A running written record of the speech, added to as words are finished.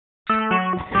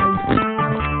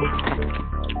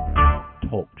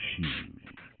Talk Shoes.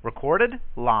 Recorded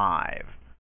live.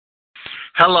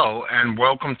 Hello, and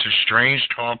welcome to Strange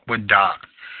Talk with Doc.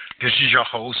 This is your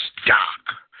host, Doc.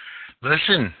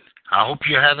 Listen, I hope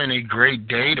you're having a great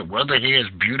day. The weather here is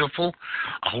beautiful.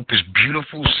 I hope it's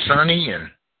beautiful, sunny,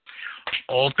 and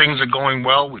all things are going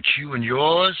well with you and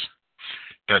yours.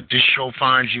 That this show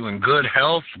finds you in good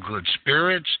health, good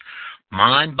spirits,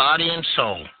 mind, body, and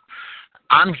soul.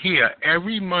 I'm here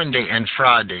every Monday and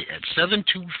Friday at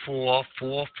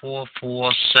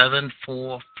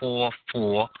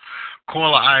 724-444-7444.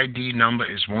 Caller ID number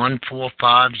is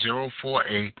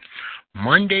 145048.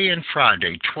 Monday and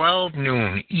Friday, 12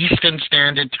 noon Eastern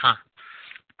Standard Time.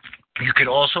 You can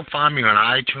also find me on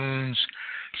iTunes,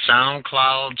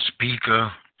 SoundCloud, Speaker,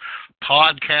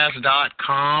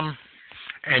 Podcast.com,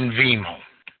 and Vimeo.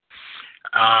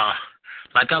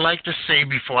 Like I like to say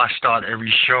before I start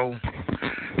every show,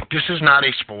 this is not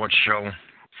a sports show.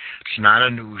 It's not a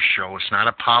news show. It's not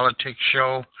a politics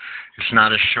show. It's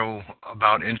not a show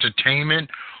about entertainment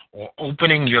or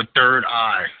opening your third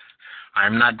eye.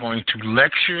 I'm not going to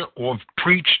lecture or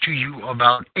preach to you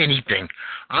about anything.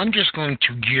 I'm just going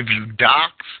to give you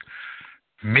Doc's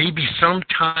maybe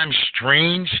sometimes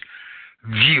strange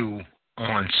view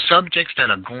on subjects that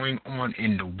are going on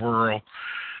in the world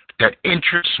that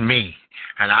interest me.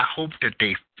 And I hope that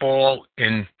they fall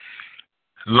in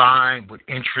line with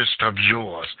interest of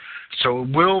yours. So it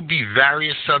will be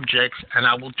various subjects, and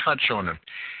I will touch on them.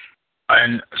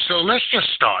 And so let's just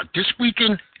start. This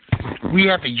weekend, we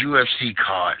have a UFC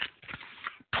card.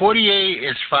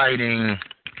 Poirier is fighting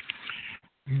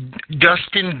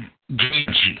Dustin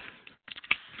Gaethje.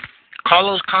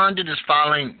 Carlos Condit is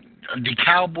fighting the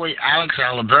Cowboy Alex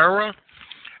Oliveira.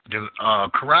 The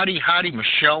karate hottie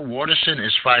Michelle Waterson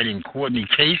is fighting Courtney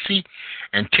Casey,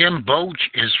 and Tim Boetsch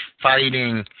is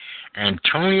fighting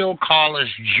Antonio Carlos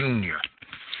Jr.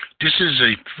 This is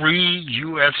a free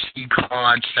UFC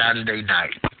card Saturday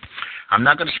night. I'm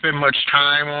not going to spend much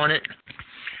time on it.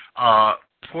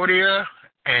 Poirier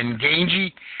and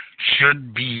Gaethje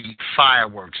should be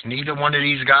fireworks. Neither one of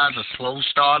these guys are slow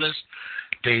starters.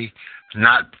 They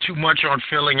not too much on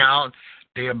filling out.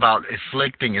 They're about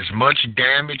inflicting as much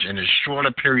damage in a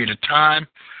shorter period of time.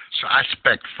 So I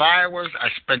expect fireworks. I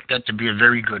expect that to be a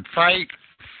very good fight.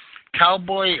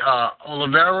 Cowboy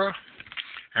Oliveira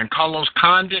and Carlos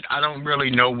Condit, I don't really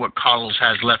know what Carlos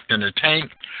has left in the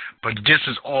tank, but this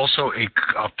is also a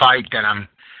fight that I'm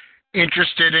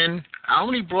interested in. I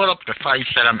only brought up the fights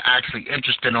that I'm actually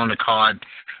interested on the card.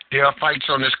 There are fights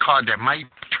on this card that might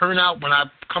turn out when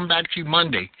I come back to you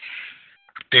Monday.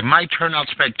 They might turn out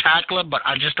spectacular, but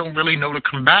I just don't really know the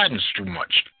combatants too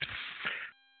much.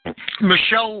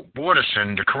 Michelle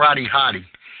Waterson, the karate hottie,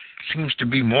 seems to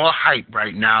be more hype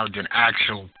right now than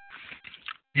actual,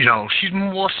 she's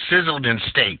more sizzled than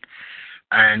steak.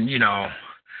 And,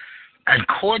 and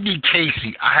Courtney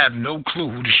Casey, I have no clue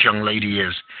who this young lady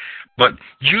is. But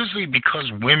usually because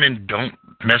women don't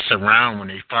mess around when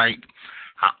they fight,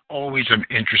 I always am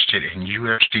interested in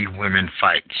UFC women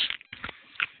fights.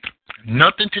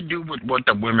 Nothing to do with what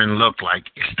the women look like.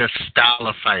 It's the style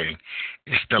of fighting.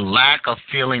 It's the lack of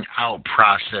feeling out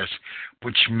process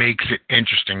which makes it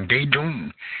interesting. They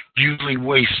don't usually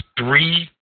waste 3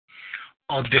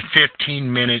 of the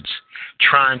 15 minutes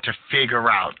trying to figure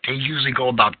out. They usually go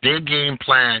about their game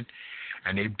plan,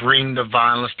 and they bring the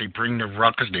violence, they bring the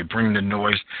ruckus, they bring the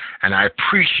noise, and I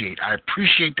appreciate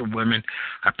the women.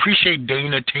 I appreciate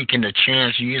Dana taking the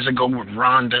chance years ago with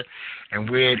Ronda, and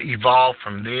where it evolved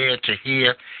from there to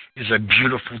here is a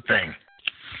beautiful thing.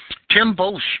 Tim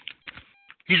Boetsch,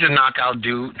 he's a knockout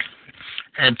dude.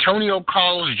 Antonio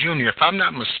Carlos Jr., if I'm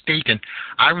not mistaken,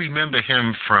 I remember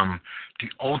him from The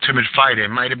Ultimate Fighter. It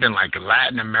might have been like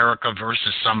Latin America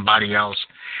versus somebody else.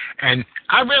 And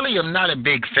I really am not a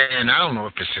big fan. I don't know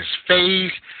if it's his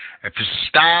face, if it's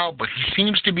style, but he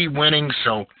seems to be winning.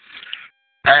 So,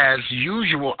 as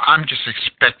usual, I'm just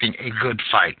expecting a good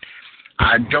fight.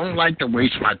 I don't like to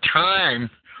waste my time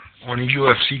on a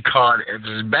UFC card if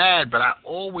it's bad, but I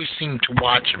always seem to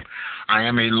watch him. I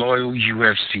am a loyal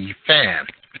UFC fan.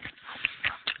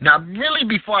 Now, really,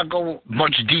 before I go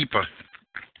much deeper,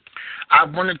 I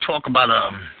want to talk about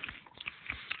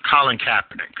Colin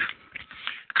Kaepernick.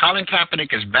 Colin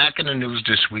Kaepernick is back in the news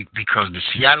this week because the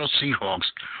Seattle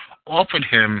Seahawks offered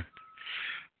him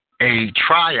a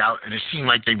tryout, and it seemed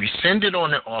like they rescinded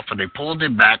on their offer. They pulled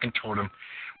it back and told him,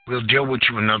 we'll deal with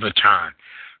you another time,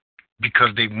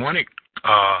 because they wanted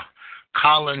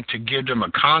Colin to give them a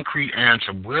concrete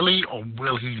answer. Will he or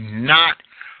will he not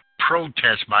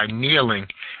protest by kneeling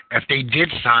if they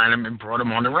did sign him and brought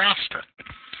him on the roster?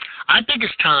 I think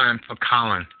it's time for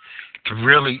Colin to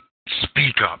really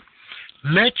speak up.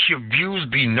 Let your views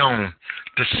be known.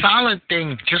 The silent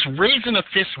thing, just raising a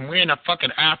fist and wearing a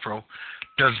fucking afro,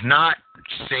 does not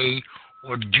say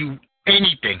or do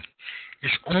anything.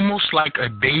 It's almost like a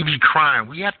baby crying.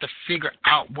 We have to figure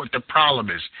out what the problem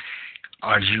is.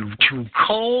 Are you too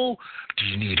cold? Do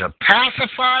you need a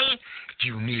pacifier? Do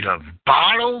you need a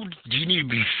bottle? Do you need to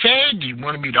be fed? Do you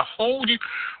want me to hold you?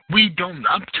 We don't.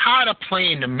 I'm tired of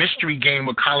playing the mystery game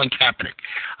with Colin Kaepernick.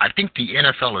 I think the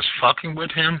NFL is fucking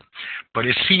with him, but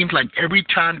it seems like every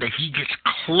time that he gets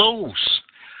close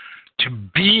to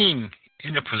being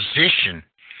in a position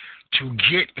to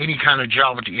get any kind of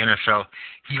job with the NFL,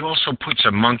 he also puts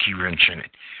a monkey wrench in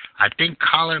it. I think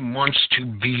Colin wants to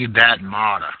be that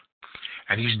martyr,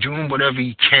 and he's doing whatever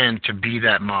he can to be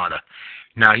that martyr.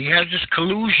 Now, he has this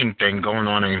collusion thing going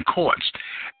on in courts,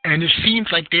 and it seems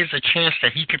like there's a chance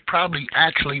that he could probably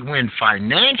actually win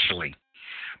financially,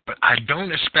 but I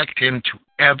don't expect him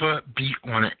to ever be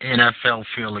on an NFL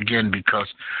field again because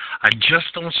I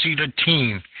just don't see the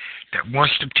team that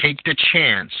wants to take the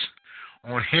chance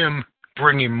on him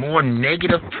bringing more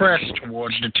negative press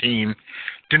towards the team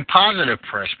than positive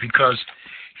press because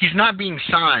he's not being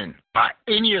signed by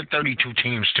any of the 32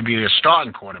 teams to be their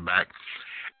starting quarterback,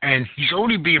 and he's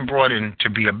only being brought in to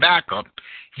be a backup.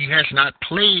 He has not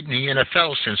played in the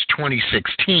NFL since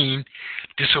 2016.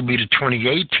 This will be the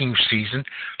 2018 season,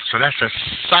 so that's a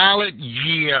solid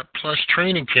year plus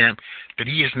training camp that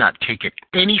he has not taken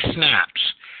any snaps,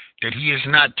 that he has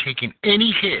not taken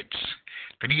any hits,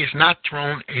 that he has not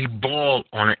thrown a ball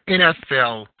on an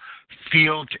NFL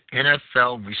field to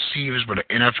NFL receivers with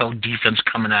an NFL defense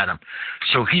coming at him.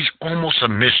 So he's almost a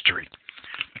mystery.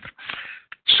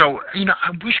 So,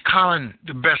 I wish Colin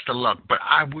the best of luck, but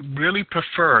I would really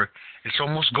prefer, it's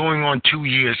almost going on 2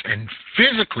 years, and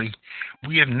physically,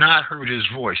 we have not heard his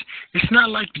voice. It's not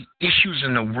like the issues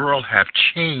in the world have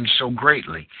changed so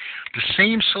greatly. The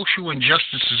same social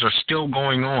injustices are still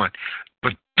going on,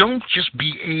 but don't just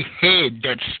be a head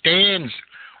that stands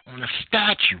on a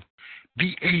statue.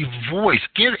 Be a voice.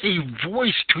 Give a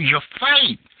voice to your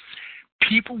fight.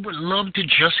 People would love to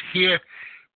just hear,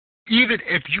 even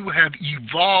if you have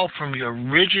evolved from your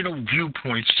original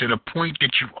viewpoints to the point that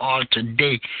you are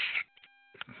today,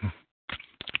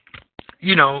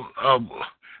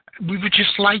 we would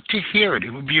just like to hear it.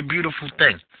 It would be a beautiful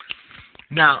thing.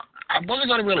 Now, I wasn't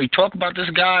going to really talk about this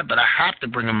guy, but I have to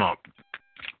bring him up.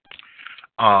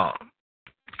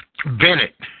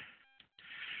 Bennett.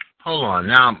 Hold on.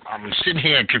 Now, I'm sitting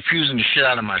here and confusing the shit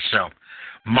out of myself.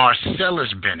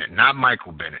 Marcellus Bennett, not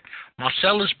Michael Bennett.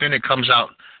 Marcellus Bennett comes out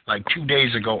like 2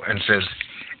 days ago and says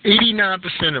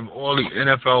 89% of all the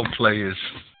NFL players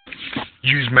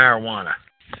use marijuana.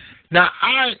 Now,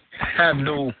 I have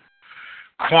no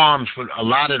qualms with a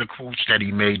lot of the quotes that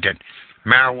he made that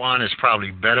marijuana is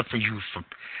probably better for you for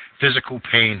physical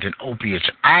pain than opiates.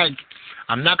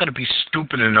 I'm not going to be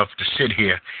stupid enough to sit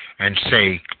here and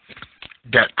say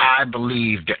that I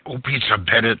believe that opiates are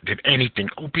better than anything.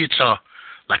 Opiates are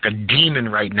like a demon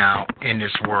right now in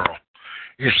this world.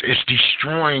 It's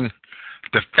destroying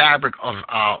the fabric of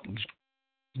our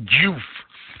youth.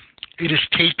 It is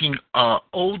taking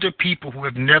older people who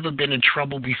have never been in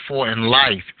trouble before in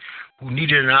life, who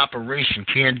needed an operation,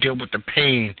 can't deal with the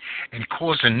pain, and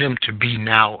causing them to be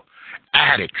now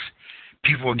addicts.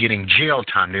 People are getting jail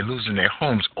time. They're losing their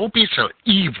homes. Opiates are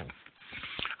evil.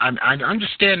 I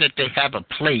understand that they have a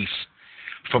place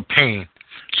for pain.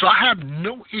 So I have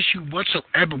no issue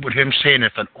whatsoever with him saying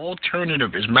if an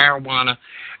alternative is marijuana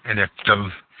and if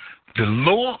the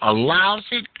law allows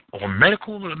it or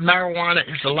medical marijuana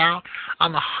is allowed,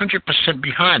 I'm 100%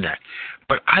 behind that.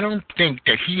 But I don't think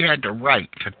that he had the right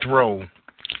to throw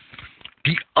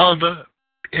the other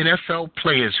NFL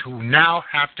players who now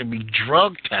have to be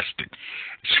drug tested,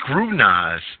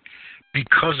 scrutinized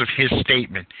because of his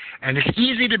statement. And it's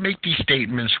easy to make these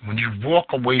statements when you walk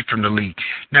away from the league.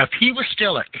 Now, if he was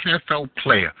still an NFL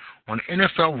player on an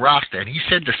NFL roster and he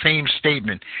said the same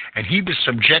statement and he was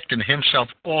subjecting himself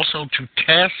also to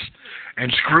tests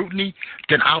and scrutiny,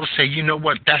 then I would say, you know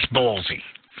what, that's ballsy.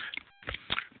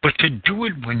 But to do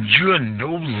it when you're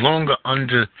no longer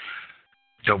under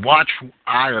the watchful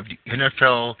eye of the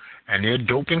NFL and their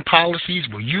doping policies,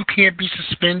 where you can't be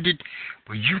suspended,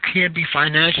 where you can't be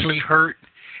financially hurt,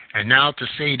 and now to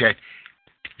say that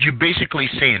you're basically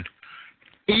saying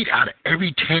 8 out of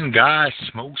every 10 guys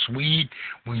smokes weed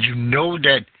when you know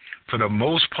that for the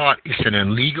most part it's an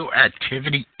illegal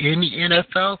activity in the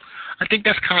NFL, I think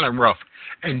that's kind of rough.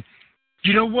 And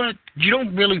you know what? You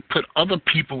don't really put other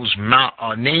people's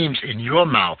names in your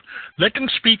mouth. Let them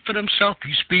speak for themselves.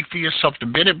 You speak for yourself. The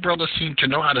Bennett brothers seem to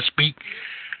know how to speak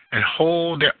and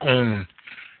hold their own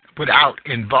without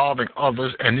involving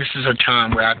others, and this is a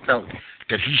time where I felt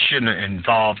that he shouldn't have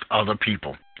involved other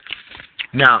people.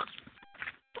 Now,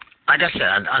 like I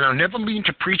said, I don't never mean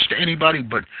to preach to anybody,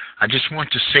 but I just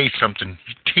want to say something.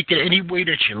 You take it any way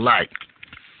that you like.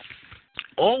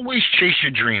 Always chase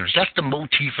your dreams. That's the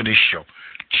motif of this show.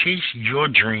 Chase your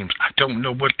dreams. I don't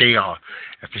know what they are.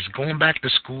 If it's going back to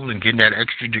school and getting that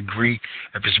extra degree,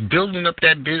 if it's building up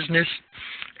that business,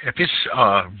 if it's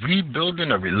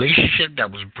rebuilding a relationship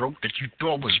that was broke that you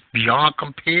thought was beyond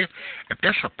compare, if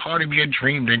that's a part of your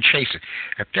dream, then chase it.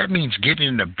 If that means getting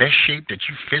in the best shape that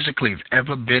you physically have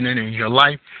ever been in your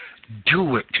life,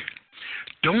 do it.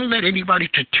 Don't let anybody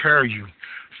deter you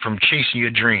from chasing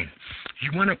your dream.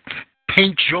 You want to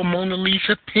paint your Mona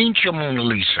Lisa? Paint your Mona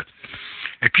Lisa.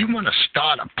 If you want to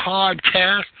start a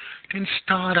podcast, then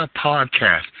start a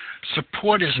podcast.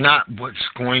 Support is not what's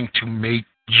going to make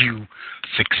you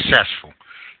successful.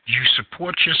 You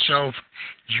support yourself,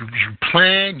 you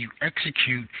plan, you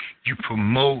execute, you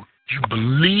promote, you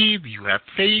believe, you have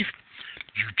faith,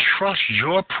 you trust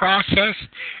your process.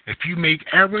 If you make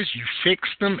errors, you fix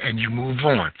them and you move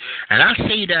on. And I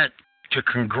say that to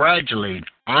congratulate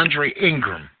Andre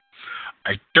Ingram,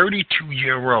 a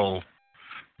 32-year-old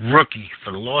rookie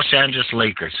for the Los Angeles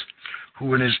Lakers,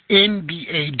 who in his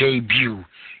NBA debut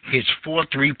hits 4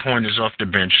 3-pointers off the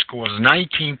bench, scores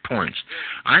 19 points.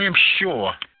 I am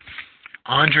sure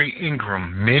Andre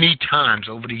Ingram many times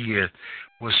over the years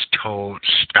was told,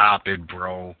 stop it,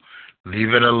 bro.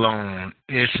 Leave it alone.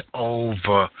 It's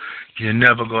over. You're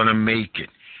never going to make it.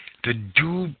 The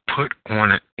dude put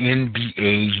on an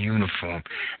NBA uniform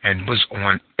and was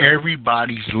on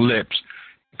everybody's lips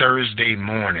Thursday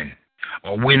morning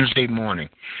or Wednesday morning.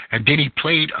 And then he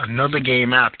played another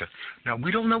game after. Now,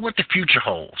 we don't know what the future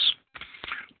holds,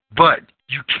 but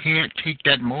you can't take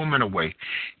that moment away.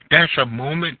 That's a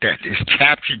moment that is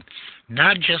captured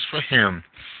not just for him.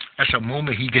 That's a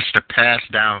moment he gets to pass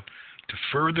down to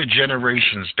further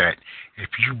generations, that if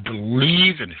you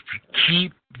believe and if you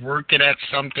keep working at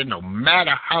something, no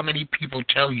matter how many people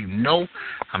tell you no,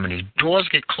 how many doors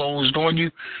get closed on you,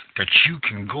 that you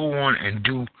can go on and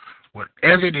do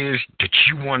whatever it is that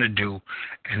you want to do.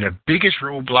 And the biggest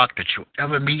roadblock that you'll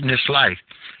ever meet in this life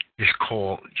is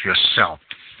called yourself.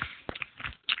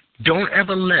 Don't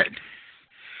ever let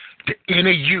the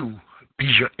inner you be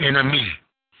your enemy.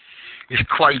 It's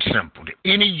quite simple. The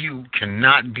inner you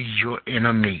cannot be your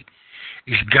enemy.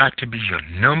 It's got to be your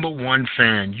number one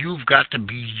fan. You've got to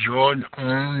be your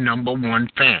own number one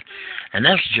fan. And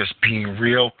that's just being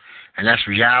real, and that's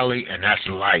reality, and that's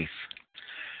life.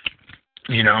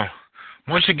 You know,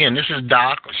 once again, this is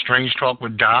Doc, a Strange Talk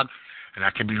with Doc, and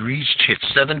I can be reached at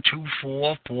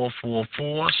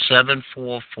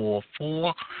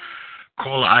 724-444-7444.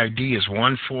 Caller ID is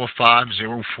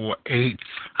 145048.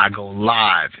 I go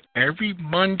live every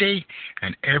Monday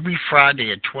and every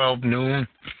Friday at 12 noon.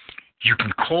 You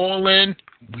can call in.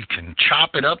 We can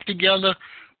chop it up together.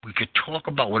 We could talk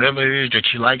about whatever it is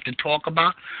that you like to talk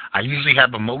about. I usually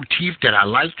have a motif that I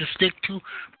like to stick to,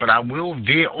 but I will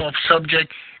veer off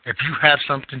subject if you have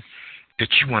something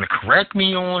that you want to correct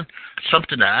me on,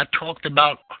 something that I talked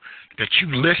about that you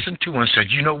listened to and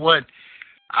said, you know what,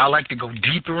 I like to go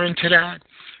deeper into that,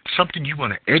 something you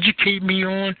want to educate me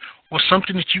on, or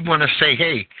something that you want to say,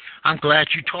 hey, I'm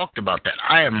glad you talked about that.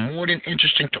 I am more than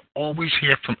interested to always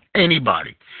hear from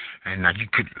anybody. And now you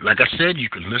could, like I said, you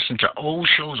could listen to old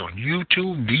shows on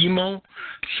YouTube, Vimeo,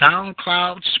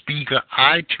 SoundCloud, Speaker,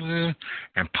 iTunes,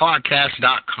 and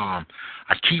Podcast.com.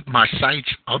 I keep my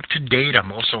sites up to date.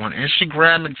 I'm also on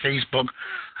Instagram and Facebook.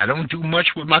 I don't do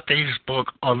much with my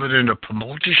Facebook other than to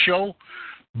promote the show,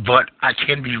 but I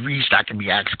can be reached. I can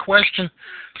be asked questions,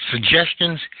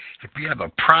 suggestions. If you have a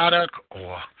product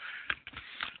or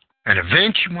an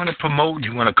event you want to promote,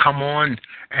 you want to come on,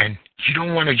 and you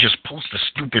don't want to just post a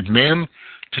stupid meme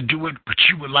to do it, but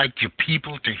you would like your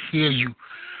people to hear you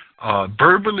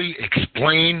verbally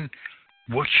explain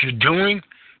what you're doing,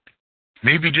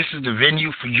 maybe this is the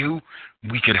venue for you.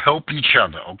 We could help each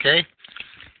other, okay?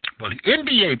 Well, the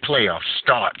NBA playoffs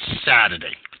start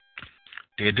Saturday.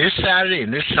 They're this Saturday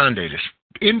and this Sunday. This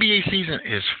NBA season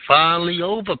is finally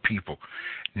over, people.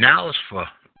 Now it's for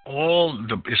all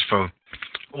the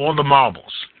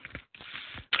marbles.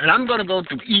 And I'm going to go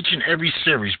through each and every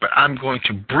series, but I'm going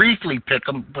to briefly pick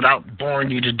them without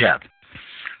boring you to death.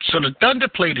 So the Thunder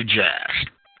play the Jazz.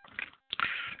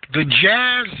 The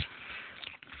Jazz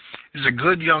is a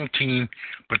good young team,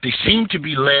 but they seem to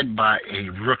be led by a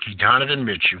rookie, Donovan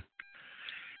Mitchell.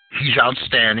 He's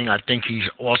outstanding. I think he's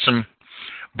awesome.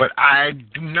 But I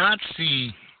do not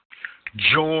see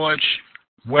George,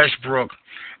 Westbrook,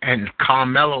 and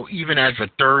Carmelo even as a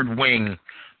third wing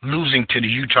losing to the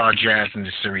Utah Jazz in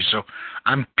this series. So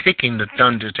I'm picking the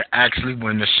Thunder to actually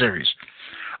win the series.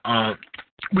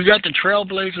 We got the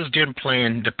Trailblazers then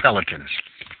playing the Pelicans.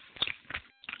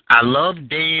 I love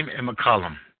Dame and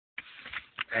McCollum.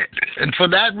 And for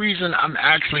that reason, I'm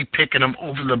actually picking them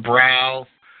over the Brow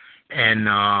and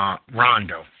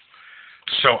Rondo.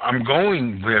 So I'm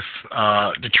going with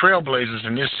the Trailblazers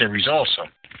in this series also.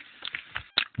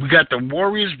 We got the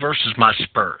Warriors versus my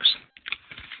Spurs.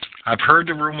 I've heard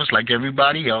the rumors like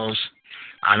everybody else.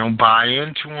 I don't buy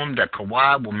into them that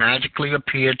Kawhi will magically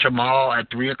appear tomorrow at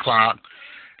 3 o'clock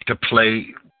to play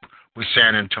with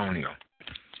San Antonio.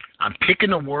 I'm picking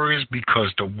the Warriors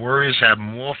because the Warriors have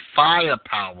more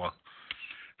firepower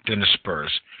than the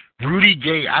Spurs. Rudy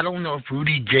Gay, I don't know if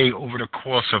Rudy Gay over the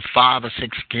course of 5 or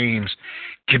 6 games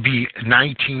could be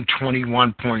 19,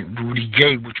 21-point Rudy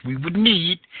Gay, which we would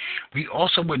need. We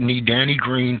also would need Danny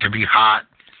Green to be hot,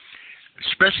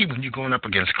 especially when you're going up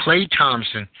against Klay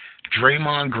Thompson,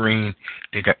 Draymond Green.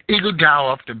 They got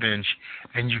Iguodala off the bench,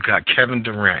 and you got Kevin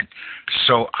Durant.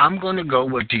 So I'm going to go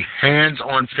with the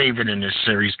hands-on favorite in this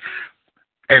series.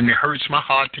 And it hurts my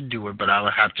heart to do it, but I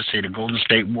would have to say the Golden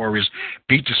State Warriors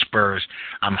beat the Spurs.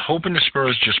 I'm hoping the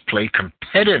Spurs just play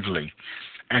competitively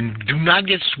and do not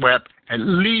get swept, at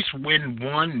least win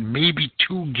 1, maybe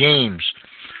 2 games.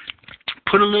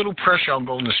 Put a little pressure on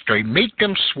Golden State. Make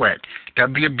them sweat.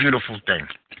 That'd be a beautiful thing.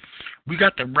 We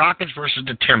got the Rockets versus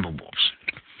the Timberwolves.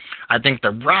 I think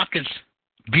the Rockets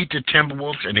beat the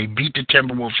Timberwolves, and they beat the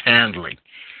Timberwolves handily.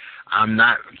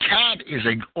 Cat is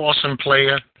an awesome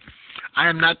player. I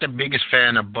am not the biggest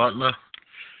fan of Butler,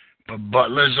 but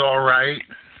Butler's all right.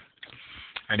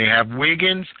 And they have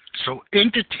Wiggins, so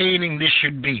entertaining this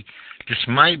should be. This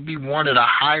might be one of the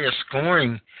highest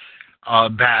scoring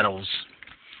battles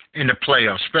in the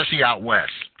playoffs, especially out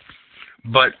west.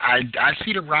 But I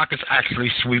see the Rockets actually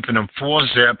sweeping them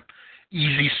 4-0,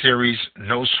 easy series,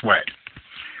 no sweat.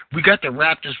 We got the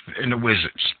Raptors and the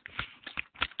Wizards.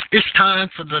 It's time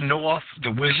for the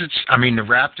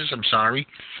Raptors,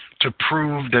 to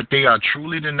prove that they are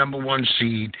truly the number 1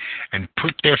 seed and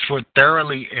put their foot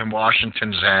thoroughly in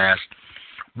Washington's ass.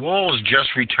 Wall is just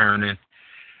returning.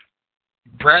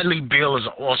 Bradley Beal is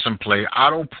an awesome player.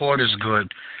 Otto Porter is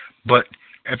good. But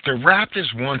if the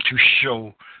Raptors want to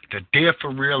show that they're for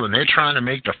real and they're trying to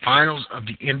make the finals of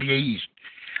the NBA East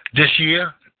this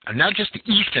year, and not just the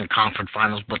Eastern Conference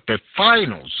Finals, but the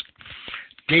finals,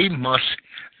 they must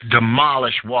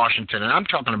demolish Washington. And I'm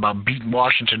talking about beating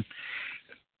Washington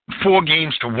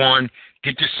 4-1,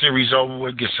 get this series over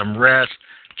with, get some rest,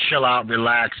 chill out,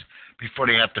 relax, before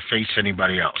they have to face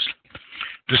anybody else.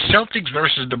 The Celtics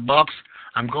versus the Bucks,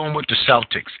 I'm going with the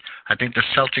Celtics. I think the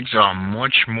Celtics are a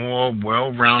much more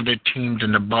well-rounded team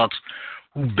than the Bucks,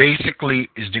 who basically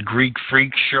is the Greek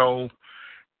freak show,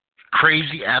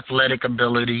 crazy athletic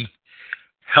ability,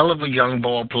 hell of a young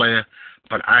ball player,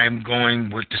 but I am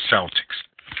going with the Celtics.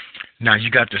 Now, you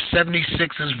got the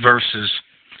 76ers versus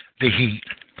the Heat.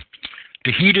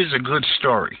 The Heat is a good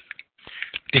story.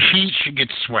 The Heat should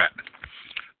get swept.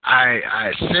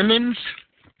 Simmons,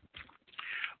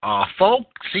 Folk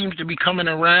seems to be coming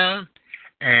around,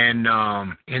 and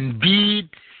Embiid,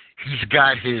 he's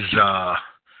got his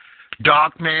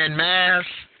dark man mask.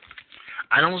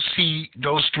 I don't see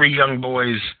those 3 young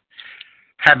boys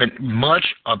having much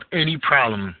of any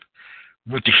problem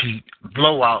with the Heat.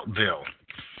 Blowout-ville.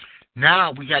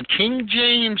 Now, we got King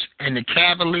James and the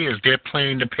Cavaliers. They're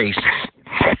playing the Pacers.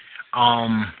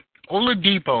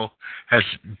 Oladipo has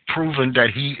proven that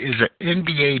he is an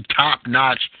NBA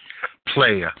top-notch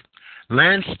player.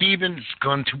 Lance Stevens is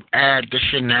going to add the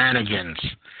shenanigans.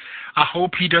 I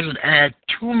hope he doesn't add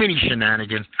too many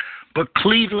shenanigans, but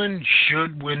Cleveland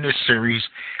should win this series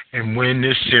and win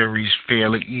this series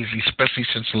fairly easy, especially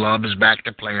since Love is back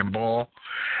to playing ball.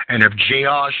 And if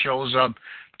JR shows up,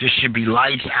 this should be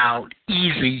lights out,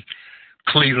 easy.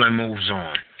 Cleveland moves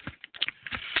on.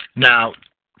 Now,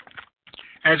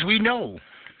 as we know,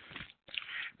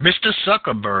 Mr.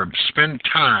 Zuckerberg spent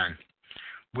time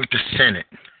with the Senate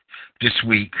this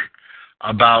week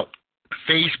about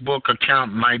Facebook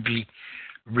account might be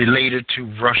related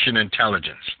to Russian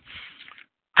intelligence.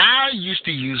 I used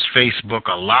to use Facebook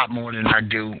a lot more than I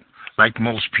do, like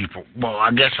most people. Well,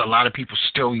 I guess a lot of people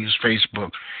still use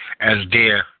Facebook as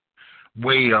their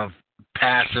way of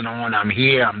passing on. I'm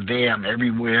here, I'm there, I'm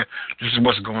everywhere. This is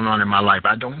what's going on in my life.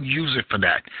 I don't use it for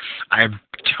that. I've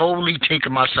totally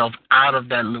taken myself out of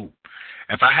that loop.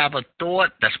 If I have a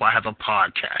thought, that's why I have a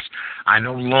podcast. I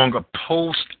no longer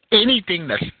post anything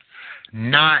that's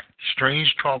not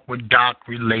Strange Talk with Doc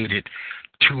related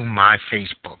to my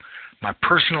Facebook. My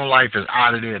personal life is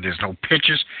out of there. There's no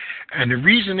pictures. And the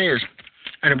reason is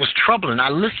And it was troubling. I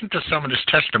listened to some of this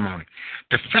testimony.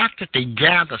 The fact that they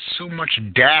gather so much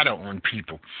data on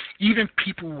people, even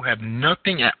people who have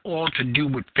nothing at all to do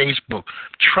with Facebook,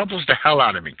 troubles the hell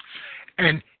out of me.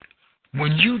 And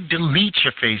when you delete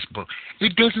your Facebook,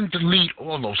 it doesn't delete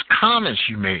all those comments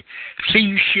you made. Say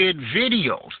you shared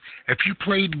videos, if you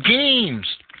played games.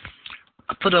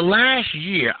 For the last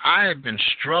year, I have been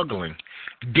struggling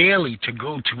daily to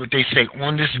go to what they say,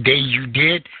 on this day you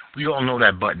did. We all know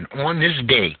that button. On this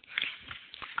day,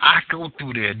 I go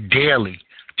through there daily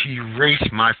to erase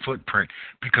my footprint,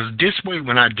 because this way,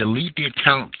 when I delete the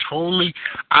account totally,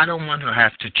 I don't want to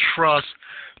have to trust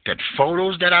that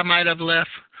photos that I might have left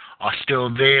are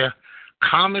still there.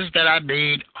 Comments that I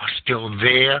made are still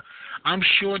there. I'm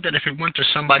sure that if it went to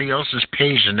somebody else's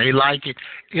page and they like it,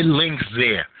 it links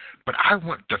there. But I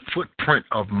want the footprint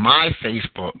of my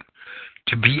Facebook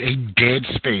to be a dead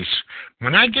space.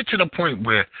 When I get to the point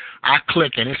where I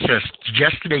click and it says,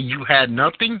 yesterday you had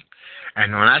nothing,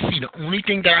 and when I see the only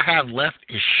thing that I have left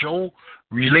is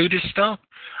show-related stuff,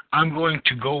 I'm going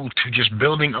to go to just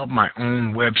building up my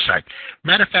own website.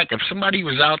 Matter of fact, if somebody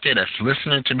was out there that's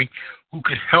listening to me who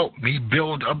could help me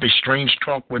build up a Strange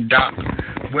Talk with Doc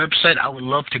website, I would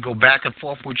love to go back and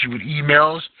forth with you with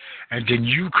emails, and then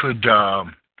you could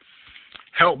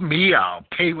help me. I'll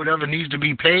pay whatever needs to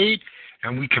be paid,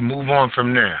 and we can move on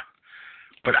from there.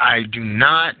 But I do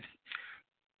not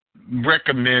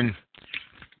recommend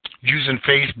using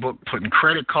Facebook, putting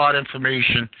credit card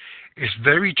information. It's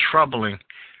very troubling,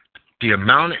 the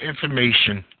amount of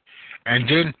information. And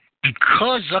then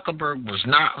because Zuckerberg was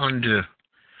not under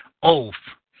oath,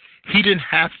 he didn't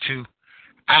have to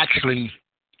actually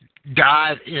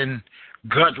dive in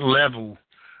gut level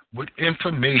with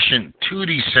information to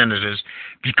these senators,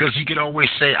 because he could always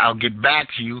say, I'll get back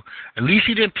to you. At least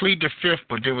he didn't plead the fifth,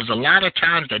 but there was a lot of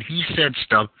times that he said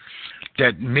stuff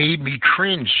that made me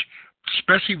cringe,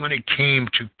 especially when it came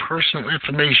to personal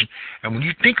information. And when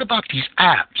you think about these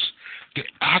apps, they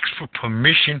ask for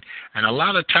permission, and a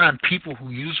lot of time people who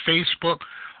use Facebook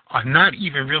are not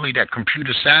even really that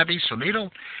computer savvy, so they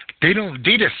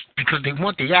just, because they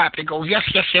want the app, they go, yes,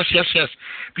 yes, yes, yes, yes,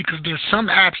 because there's some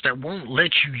apps that won't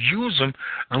let you use them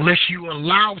unless you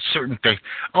allow certain things.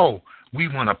 Oh, we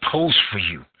want to post for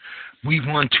you. We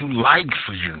want to like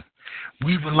for you.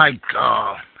 We would like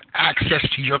access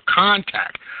to your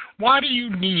contact. Why do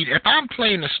you need, if I'm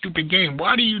playing a stupid game,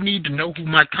 why do you need to know who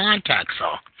my contacts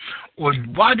are? Or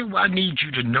why do I need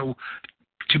you to know,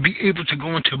 to be able to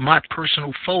go into my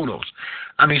personal photos?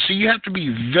 I mean, so you have to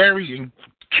be very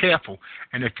careful.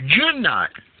 And if you're not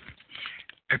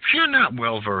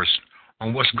well versed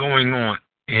on what's going on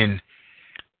in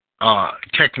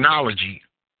technology,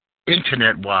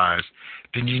 internet-wise,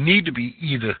 then you need to be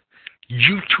either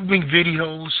YouTubing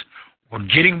videos or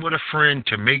getting with a friend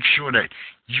to make sure that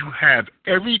you have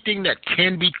everything that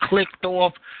can be clicked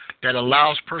off that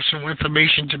allows personal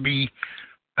information to be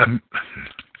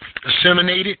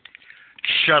disseminated,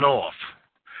 shut off.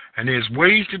 And there's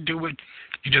ways to do it.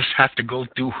 You just have to go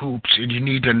through hoops, and you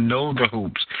need to know the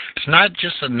hoops. It's not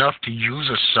just enough to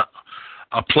use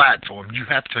a platform. You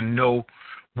have to know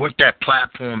what that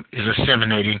platform is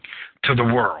disseminating to the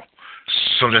world.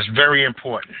 So that's very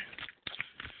important.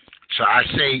 So I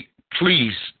say,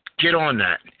 please get on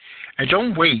that. And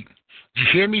don't wait. You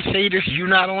hear me say this, you're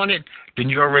not on it, then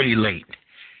you're already late.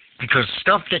 Because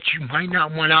stuff that you might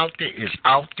not want out there is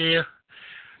out there.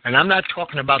 And I'm not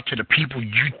talking about to the people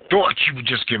you thought you were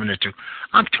just giving it to.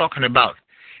 I'm talking about,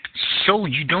 so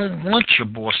you don't want your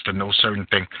boss to know certain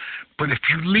things. But if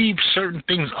you leave certain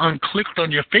things unclicked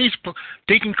on your Facebook,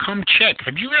 they can come check.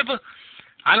 Have you ever,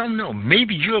 I don't know,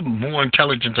 maybe you're more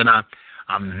intelligent than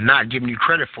I'm not giving you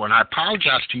credit for, and I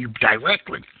apologize to you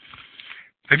directly.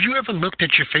 Have you ever looked at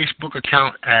your Facebook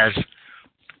account as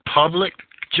public,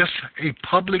 just a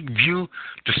public view,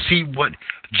 to see what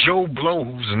Joe Blow,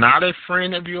 who's not a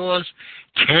friend of yours,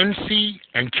 can see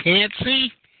and can't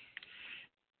see?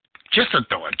 Just a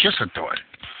thought.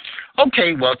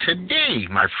 Okay, well, today,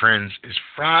 my friends, is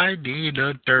Friday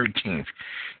the 13th.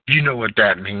 You know what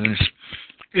that means.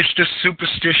 It's the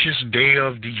superstitious day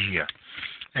of the year.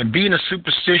 And being a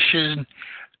superstition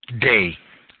day,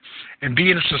 and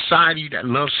being a society that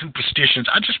loves superstitions,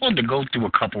 I just wanted to go through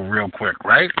a couple real quick,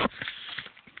 right?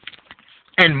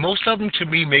 And most of them, to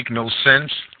me, make no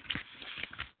sense.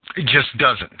 It just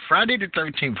doesn't. Friday the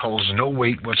 13th holds no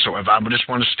weight whatsoever. I just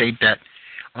want to state that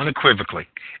unequivocally.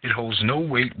 It holds no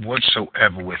weight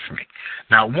whatsoever with me.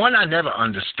 Now, one I never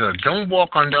understood, don't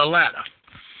walk under a ladder.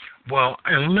 Well,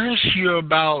 unless you're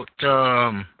about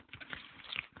the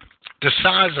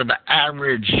size of the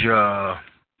average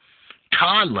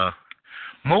toddler,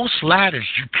 Most ladders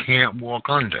you can't walk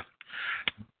under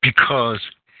because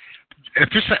if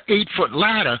it's an 8-foot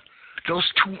ladder, those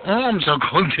two arms are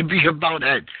going to be about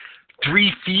at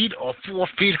 3 feet or 4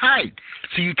 feet height.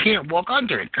 So you can't walk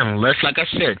under it unless, like I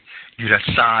said, you're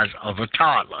the size of a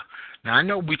toddler. Now, I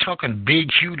know we're talking big,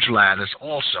 huge ladders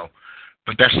also,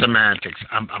 but that's semantics.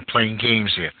 I'm playing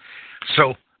games here.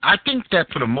 So I think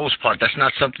that for the most part, that's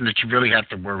not something that you really have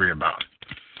to worry about.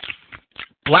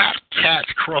 Black cats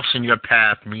crossing your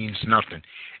path means nothing.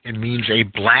 It means a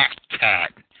black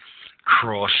cat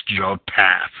crossed your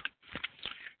path.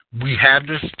 We have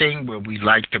this thing where we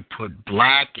like to put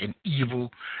black and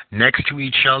evil next to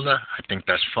each other. I think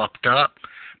that's fucked up,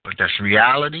 but that's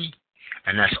reality,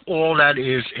 and that's all that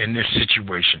is in this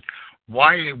situation.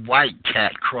 Why a white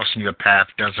cat crossing your path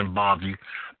doesn't bother you,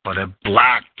 but a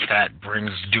black cat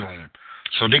brings doom.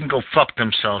 So they can go fuck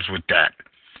themselves with that.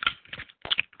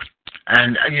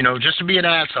 And, you know, just to be an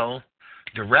asshole,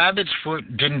 the rabbit's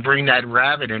foot didn't bring that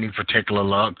rabbit any particular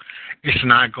luck. It's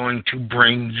not going to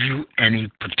bring you any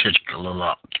particular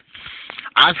luck.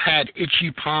 I've had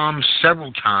itchy palms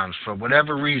several times for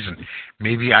whatever reason.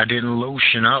 Maybe I didn't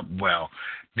lotion up well.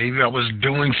 Maybe I was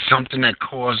doing something that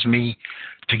caused me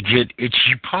to get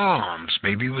itchy palms.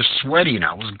 Maybe it was sweating.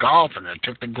 I was golfing. I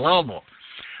took the glove off.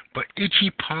 But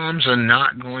itchy palms are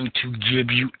not going to give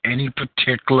you any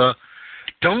particular.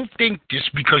 Don't think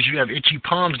just because you have itchy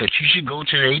palms that you should go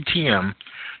to the ATM,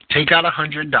 take out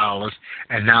 $100,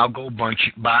 and now go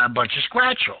buy a bunch of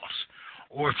scratch-offs.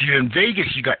 Or if you're in Vegas,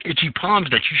 you got itchy palms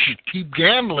that you should keep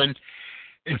gambling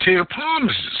until your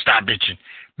palms stop itching.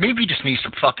 Maybe you just need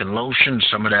some fucking lotion,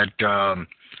 some of that,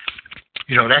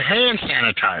 that hand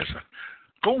sanitizer.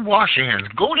 Go wash your hands.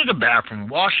 Go to the bathroom,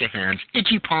 wash your hands.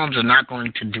 Itchy palms are not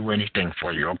going to do anything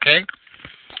for you, okay?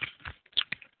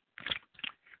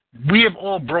 We have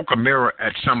all broke a mirror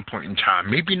at some point in time.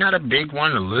 Maybe not a big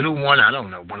one, a little one, I don't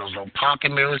know, one of those little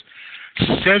pocket mirrors.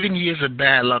 7 years of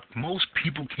bad luck. Most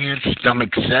people can't stomach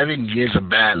 7 years of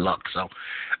bad luck. So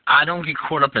I don't get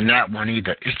caught up in that one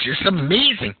either. It's just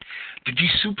amazing that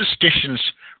these superstitions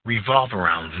revolve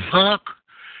around luck,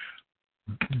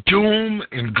 doom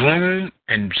and gloom,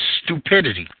 and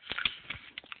stupidity.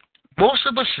 Most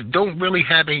of us don't really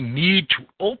have a need to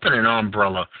open an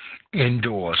umbrella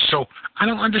indoors. So I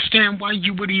don't understand why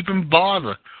you would even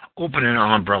bother opening an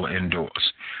umbrella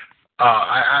indoors.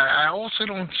 I also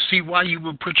don't see why you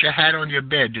would put your hat on your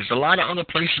bed. There's a lot of other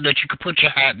places that you could put your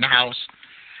hat in the house.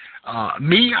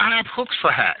 I have hooks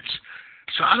for hats.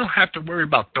 So I don't have to worry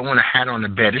about throwing a hat on the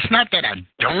bed. It's not that I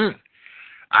don't.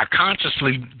 I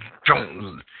consciously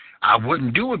don't. I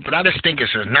wouldn't do it, but I just think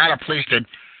it's not a place that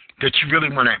you really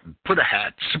want to put a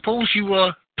hat. Suppose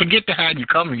you forget the hat and you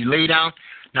come and you lay down.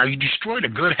 Now, you destroyed a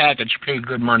good hat that you paid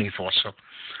good money for, so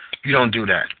you don't do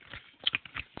that.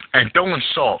 And throwing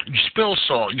salt. You spill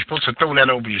salt, you're supposed to throw that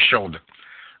over your shoulder.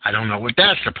 I don't know what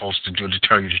that's supposed to do, to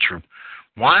tell you the truth.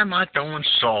 Why am I throwing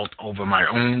salt over my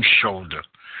own shoulder?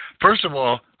 First of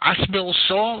all, I spill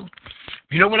salt.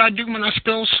 You know what I do when I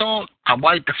spill salt? I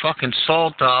wipe the fucking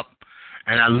salt up,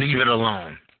 and I leave it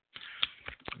alone.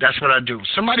 That's what I do.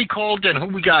 Somebody called in. Who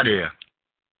we got here?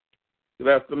 Good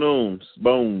afternoon,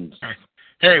 Bones.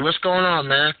 Hey, what's going on,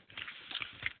 man?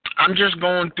 I'm just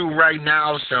going through right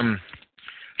now some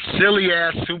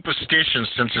silly-ass superstitions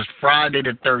since it's Friday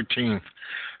the 13th,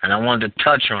 and I wanted to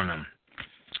touch on them.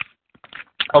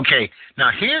 Okay, now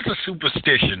here's a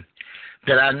superstition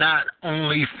that I not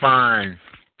only find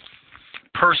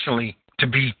personally to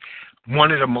be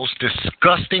one of the most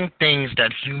disgusting things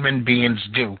that human beings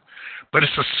do, but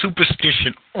it's a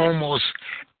superstition almost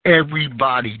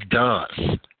everybody does.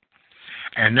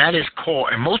 And that is called,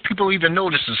 and most people even know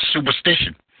this is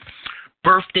superstition,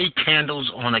 birthday candles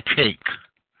on a cake.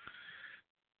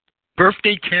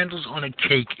 Birthday candles on a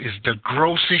cake is the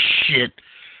grossest shit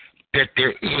that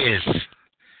there is.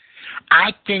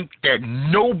 I think that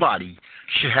nobody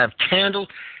should have candles.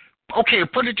 Okay,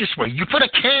 put it this way. You put a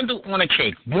candle on a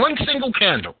cake, one single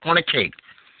candle on a cake.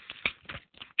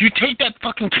 You take that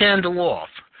fucking candle off.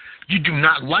 You do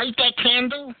not light that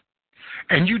candle.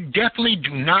 And you definitely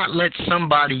do not let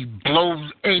somebody blow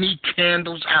any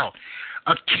candles out.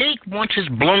 A cake, once it's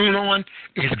blown on,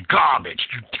 is garbage.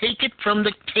 You take it from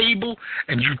the table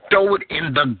and you throw it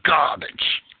in the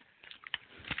garbage.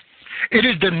 It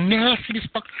is the nastiest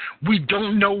fuck. We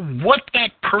don't know what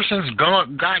that person's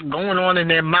got going on in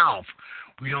their mouth.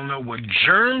 We don't know what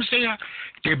germs they are.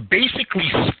 They're basically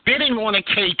spitting on a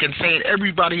cake and saying,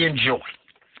 everybody enjoy.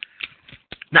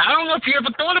 Now, I don't know if you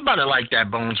ever thought about it like that,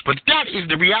 Bones, but that is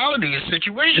the reality of the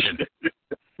situation.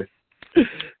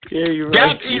 Yeah, you're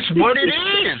right. That is what it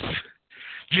is.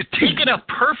 You're taking a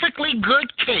perfectly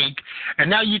good cake, and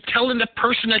now you're telling the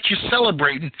person that you're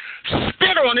celebrating,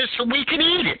 spit on it so we can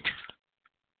eat it.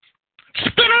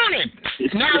 Spit on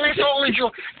it. Now let's all enjoy.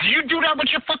 Do you do that with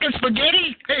your fucking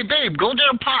spaghetti? Hey, babe, go to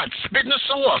the pot, spit in the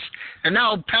sauce, and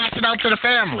now pass it out to the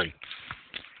family.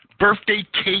 Birthday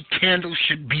cake candles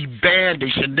should be banned. They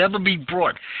should never be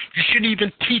brought. You shouldn't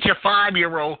even teach a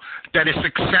 5-year-old that it's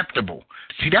acceptable.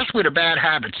 See, that's where the bad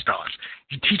habit starts.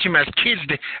 You teach them as kids,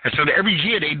 and so that every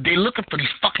year they're looking for these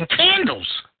fucking candles.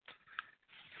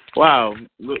 Wow.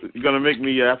 Look, you're going to make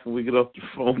me, after we get off the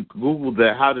phone, Google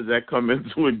that. How did that come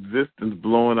into existence,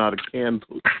 blowing out a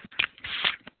candle?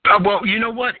 Well, you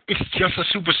know what? It's just a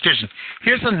superstition.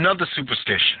 Here's another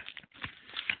superstition.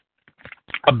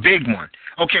 A big one.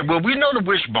 Okay, well, we know the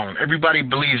wishbone. Everybody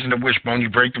believes in the wishbone. You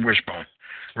break the wishbone,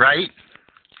 right?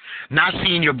 Not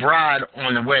seeing your bride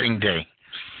on the wedding day.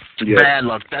 Yeah. Bad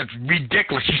luck. That's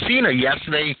ridiculous. You seen her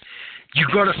yesterday.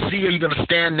 You're going to see her. You're going to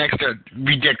stand next to her.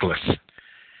 Ridiculous.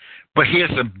 But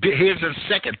here's a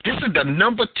second. This is the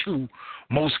number 2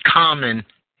 most common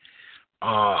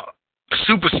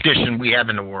superstition we have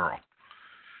in the world.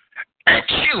 At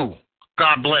you,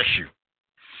 God bless you.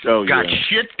 Oh, got yeah.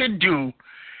 shit to do.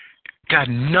 Got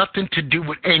nothing to do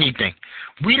with anything.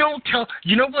 We don't tell.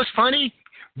 You know what's funny?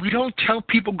 We don't tell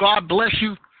people God bless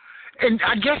you. And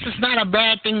I guess it's not a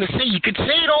bad thing to say. You could say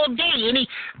it all day.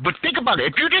 But think about it.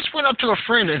 If you just went up to a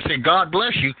friend and said, God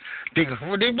bless you, they go,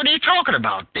 what are you talking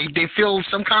about? They feel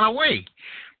some kind of way.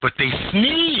 But they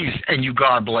sneeze and you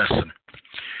God bless them.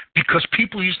 Because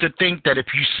people used to think that if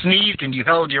you sneezed and you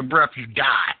held your breath, you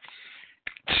died.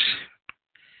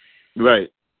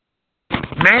 Right.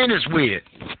 Man is weird.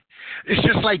 It's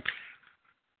just like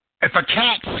if a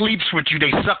cat sleeps with you,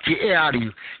 they suck the air out of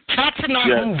you. Cats are not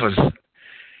hoovers.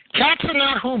 Cats are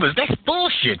not hoovers. That's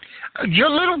bullshit. Your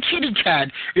little kitty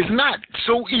cat is not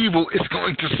so evil it's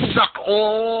going to suck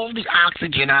all the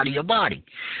oxygen out of your body.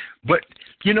 But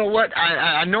you know what?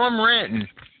 I know I'm ranting.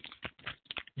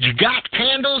 You got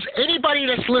candles? Anybody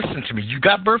that's listening to me, you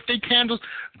got birthday candles?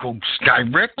 Go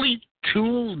directly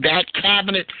to that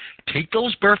cabinet. Take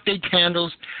those birthday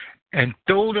candles and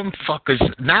throw them fuckers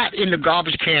not in the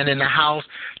garbage can in the house.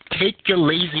 Take your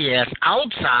lazy ass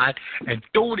outside and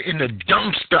throw it in the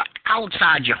dumpster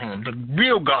outside your home, the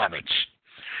real garbage.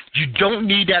 You don't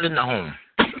need that in the home.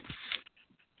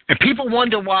 And people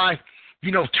wonder why,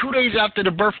 2 days after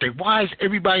the birthday, why is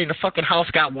everybody in the fucking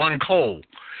house got one cold?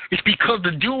 It's because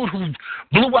the dude who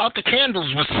blew out the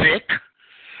candles was sick,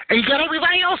 and he got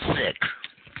everybody else sick.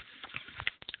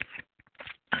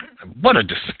 What a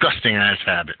disgusting ass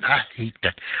habit. I hate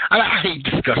that. I hate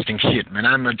disgusting shit, man.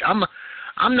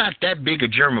 I'm not that big a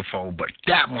germaphobe, but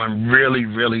that one really,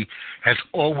 really has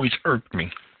always irked me.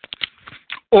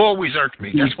 Always irked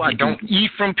me. That's why I don't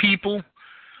eat from people.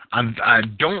 I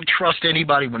don't trust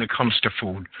anybody when it comes to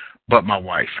food but my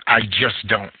wife. I just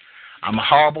don't. I'm a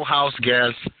horrible house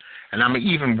guest, and I'm an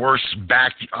even worse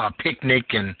picnic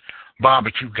and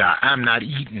barbecue guy. I'm not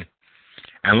eating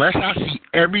unless I see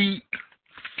every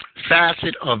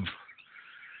facet of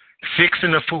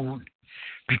fixing the food,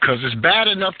 because it's bad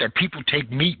enough that people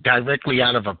take meat directly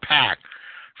out of a pack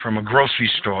from a grocery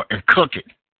store and cook it.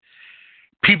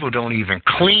 People don't even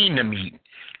clean the meat.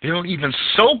 They don't even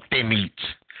soak their meats.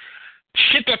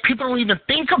 Shit that people don't even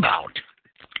think about.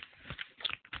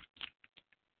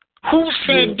 Who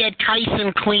said that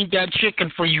Tyson cleaned that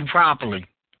chicken for you properly?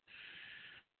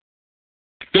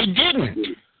 They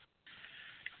didn't.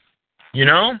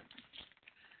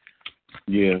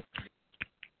 Yeah.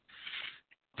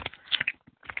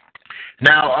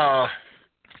 Now,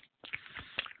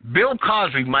 Bill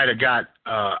Cosby might have got,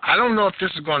 I don't know if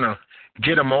this is going to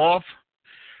get him off,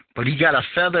 but he got a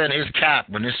feather in his cap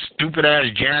when this stupid-ass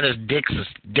Janice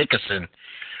Dickinson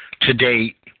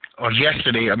today or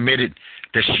yesterday admitted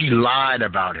that she lied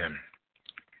about him.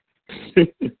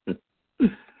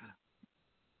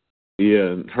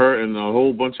 Yeah, her and a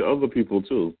whole bunch of other people,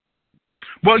 too.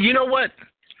 Well, you know what?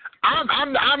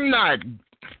 I'm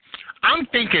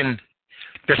thinking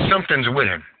that something's with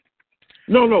him.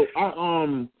 No.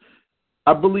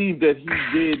 I believe that he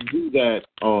did do that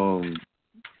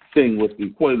thing with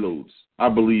the Quaaludes. I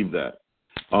believe that.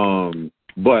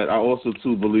 But I also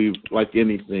too believe, like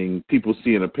anything, people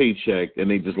seeing a paycheck and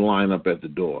they just line up at the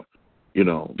door.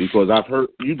 Because I've heard,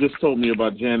 you just told me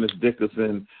about Janice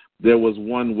Dickinson. There was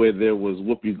one where there was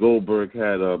Whoopi Goldberg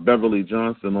had Beverly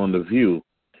Johnson on The View.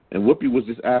 And Whoopi was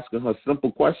just asking her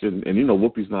simple questions. And,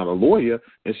 Whoopi's not a lawyer.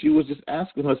 And she was just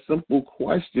asking her simple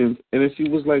questions. And then she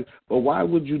was like, but why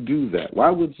would you do that? Why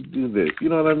would you do this? You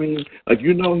know what I mean? Like,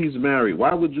 he's married.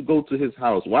 Why would you go to his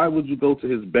house? Why would you go to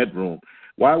his bedroom?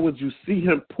 Why would you see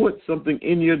him put something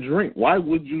in your drink? Why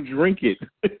would you drink it?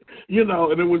 You know,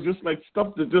 and it was just like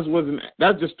stuff that just wasn't.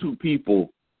 That's just two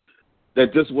people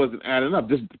that just wasn't adding up.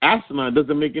 This asinine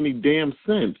doesn't make any damn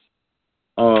sense.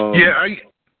 You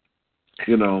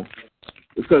know,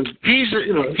 because he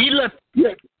left.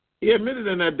 Yeah, he admitted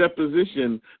in that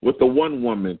deposition with the one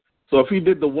woman. So if he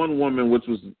did the one woman, which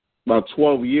was about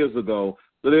 12 years ago,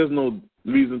 so there's no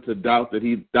reason to doubt that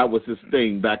that was his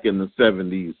thing back in the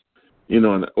 70s, you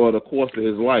know, or the course of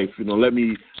his life. You know, let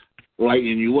me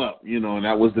lighten you up, you know, and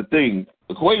that was the thing,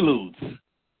 the Quaaludes.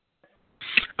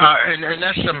 And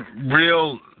that's some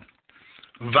real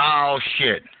vile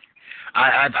shit.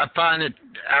 I find it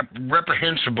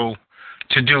reprehensible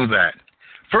to do that.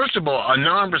 First of all, a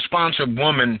non-responsive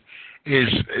woman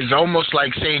is almost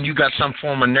like saying you got some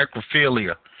form of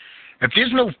necrophilia. If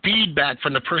there's no feedback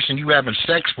from the person you having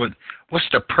sex with, what's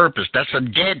the purpose? That's a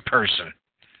dead person.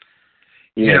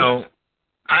 Yeah. You know,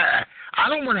 I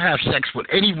don't want to have sex with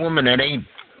any woman that ain't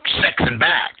sexing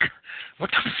back.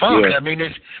 What the fuck? Yeah. I mean,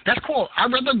 that's called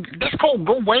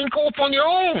go wank off on your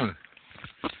own.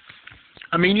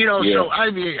 I mean, you know, so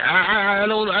I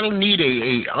don't need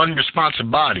a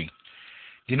unresponsive body.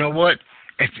 You know what?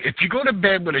 If you go to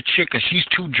bed with a chick and she's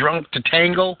too drunk to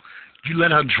tango, you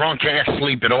let her drunk ass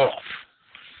sleep it off.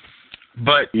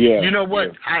 But you know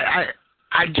what? Yeah.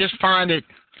 I just find it.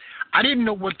 I didn't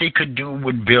know what they could do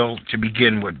with Bill to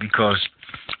begin with, because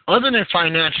other than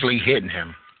financially hitting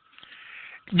him,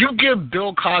 you give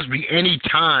Bill Cosby any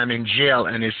time in jail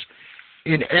and it's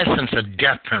in essence a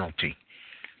death penalty.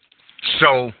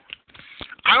 So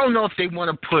I don't know if they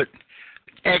want to put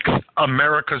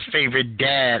ex-America's favorite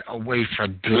dad away for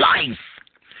life.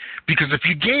 Because if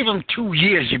you gave him 2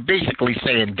 years, you're basically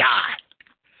saying die.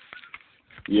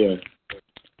 Yeah.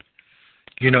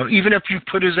 You know, even if you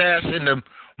put his ass in the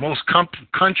most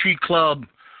country club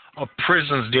of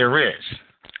prisons there is.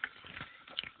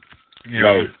 You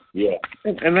know? Right. Yeah.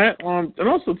 And that and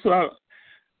also too,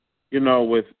 you know,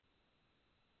 with,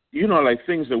 you know, like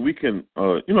things that we can,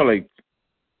 you know, like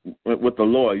with the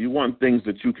law, you want things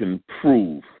that you can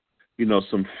prove, you know,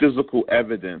 some physical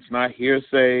evidence, not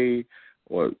hearsay,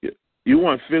 or you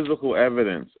want physical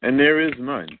evidence, and there is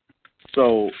none.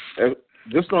 So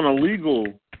just on a legal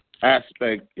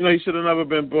aspect, you know, he should have never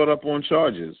been brought up on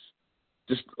charges,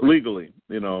 just legally,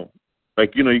 you know.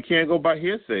 Like, you know, you can't go by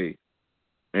hearsay.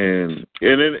 And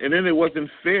then it wasn't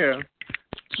fair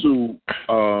to,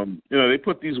 you know, they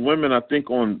put these women, I think,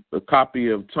 on a copy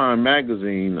of Time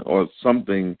magazine or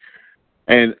something.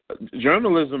 And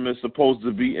journalism is supposed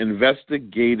to be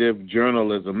investigative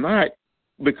journalism, not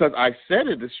because I said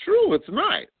it. It's true. It's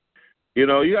not. You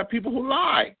know, you have people who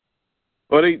lie,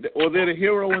 or they're the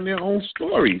hero in their own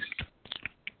stories.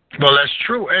 Well, that's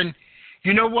true. And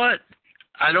you know what?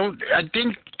 I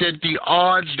think that the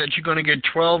odds that you're going to get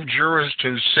 12 jurors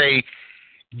to say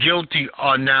guilty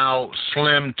are now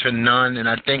slim to none, and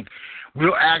I think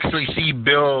we'll actually see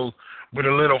Bill with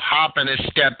a little hop in his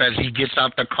step as he gets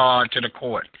out the car to the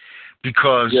court,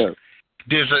 because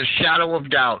there's a shadow of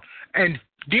doubt. And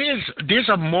there's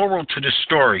a moral to the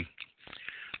story.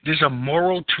 There's a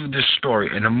moral to this story,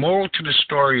 and the moral to the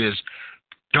story is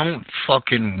don't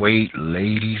fucking wait,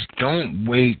 ladies. Don't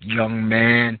wait, young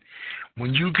man.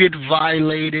 When you get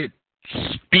violated,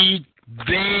 speak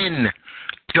then.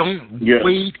 Don't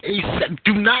wait a second.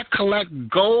 Do not collect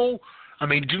gold. I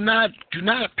mean, do not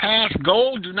pass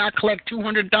gold. Do not collect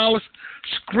 $200.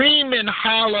 Scream and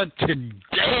holler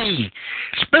today,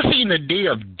 especially in the day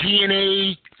of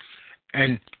DNA.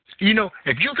 And, you know,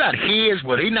 if you got hairs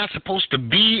where they're not supposed to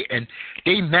be and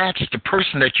they match the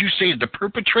person that you say is the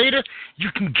perpetrator,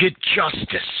 you can get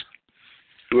justice.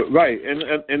 Right.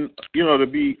 And you know, to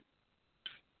be,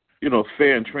 you know,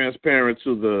 fair and transparent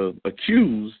to the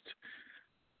accused,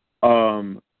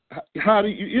 how do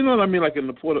you know what I mean? Like in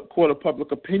the court of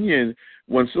public opinion,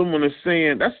 when someone is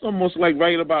saying, that's almost like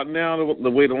right about now,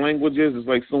 the way the language is, it's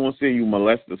like someone saying you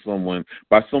molested someone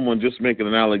by someone just making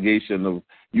an allegation of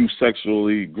you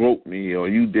sexually groped me or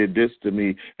you did this to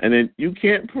me, and then you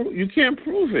can't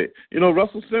prove it. You know,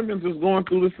 Russell Simmons is going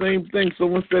through the same thing.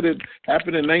 Someone said it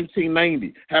happened in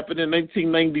 1990, happened in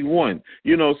 1991.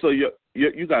 You know, so you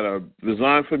got to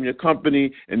resign from your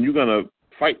company and you're going to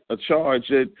fight a charge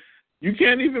that you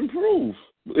can't even prove.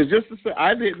 It's just to say,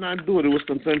 I did not do it. It was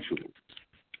consensual.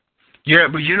 Yeah,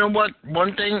 but you know what?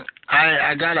 One thing,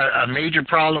 I got a major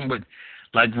problem with,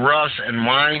 like, Russ and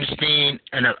Weinstein,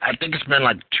 and I think it's been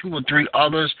like 2 or 3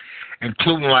 others,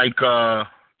 including, like, the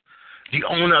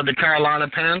owner of the Carolina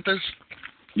Panthers.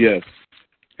 Yes.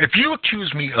 If you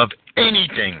accuse me of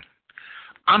anything,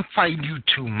 I'm fighting you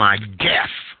to my death.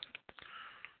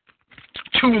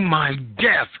 to my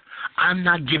death. I'm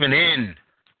not giving in.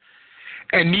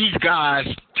 And these guys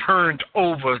turned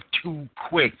over too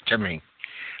quick to me.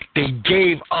 They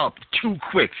gave up too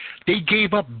quick. They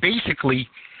gave up basically.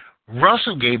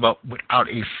 Russell gave up without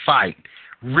a fight.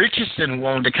 Richardson,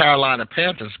 one of the Carolina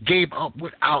Panthers, gave up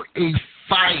without a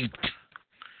fight.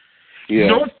 Yeah.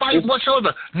 No fight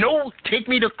whatsoever. No, take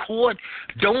me to court.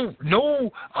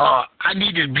 I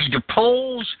need to be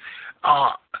deposed.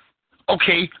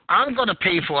 Okay, I'm going to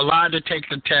pay for a lie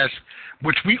detector test,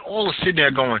 which we all are sitting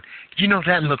there going, you know,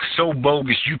 that looks so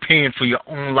bogus. You paying for your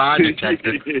own lie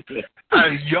detector,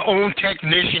 your own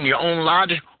technician, your own lie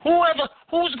detector.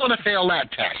 Who's going to fail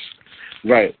that test?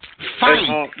 Right.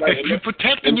 Fight. If you're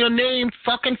protecting your name,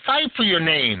 fucking fight for your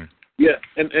name. Yeah,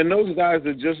 and those guys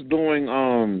are just doing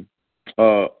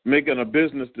making a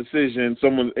business decision,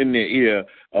 someone in their ear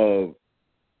of,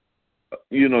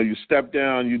 you know, you step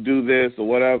down, you do this or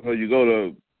whatever, you go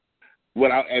to,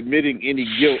 without admitting any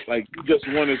guilt, like you just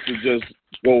wanted to just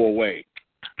go away.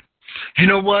 You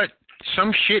know what?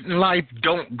 Some shit in life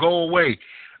don't go away.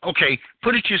 Okay,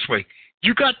 put it this way.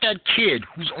 You got that kid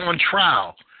who's on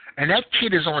trial, and that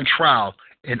kid is on trial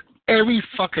in every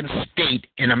fucking state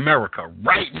in America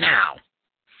right now.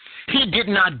 He did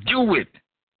not do it.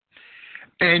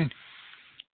 And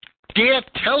they're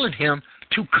telling him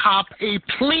to cop a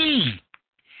plea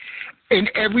in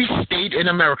every state in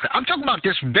America. I'm talking about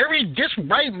this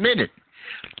right minute.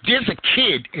 There's a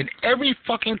kid in every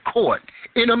fucking court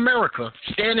in America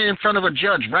standing in front of a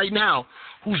judge right now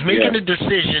who's making a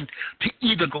decision to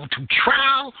either go to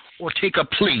trial or take a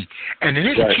plea. And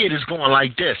this kid is going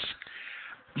like this.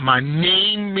 My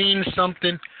name means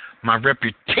something. My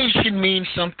reputation means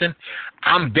something.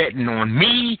 I'm betting on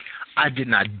me. I did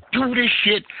not do this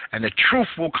shit, and the truth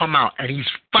will come out. And he's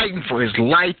fighting for his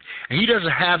life, and he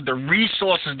doesn't have the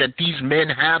resources that these men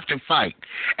have to fight.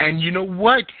 And you know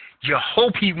what? You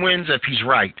hope he wins if he's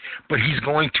right, but he's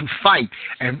going to fight.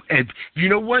 And you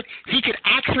know what? He could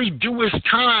actually do his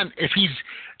time if he's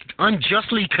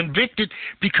unjustly convicted,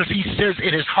 because he says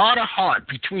in his heart of heart,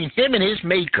 between him and his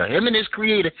maker, him and his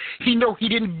creator, he know he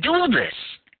didn't do this.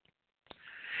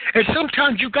 And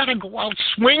sometimes you got to go out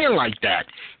swinging like that.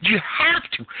 You have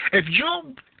to.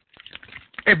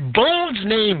 If Bones'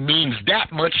 name means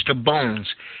that much to Bones,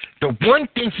 the one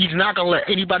thing he's not going to let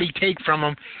anybody take from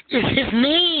him is his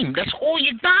name. That's all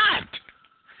you got.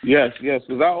 Yes, because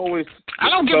I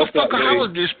don't give a fuck how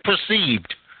it is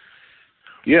perceived.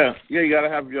 Yeah, you got to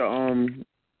have your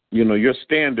your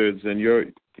standards and your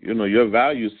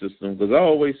value system. Because I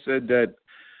always said that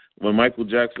when Michael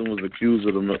Jackson was accused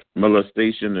of the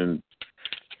molestation, and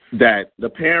that the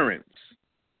parents,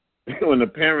 when the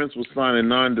parents were signing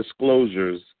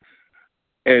non-disclosures,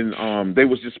 and they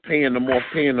was just paying them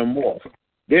off.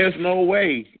 There's no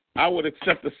way I would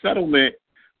accept a settlement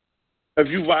if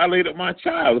you violated my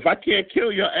child. If I can't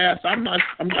kill your ass, I'm not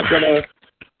gonna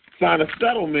sign a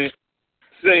settlement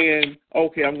saying,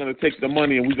 okay, I'm gonna take the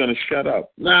money and we're gonna shut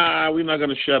up. Nah, we're not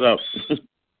gonna shut up.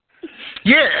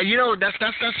 Yeah, that's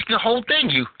the whole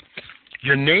thing.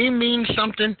 Your name means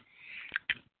something.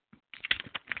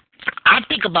 I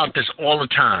think about this all the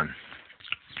time.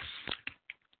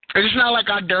 It's not like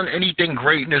I've done anything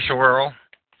great in this world,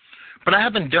 but I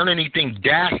haven't done anything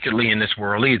dastardly in this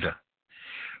world either.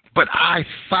 But I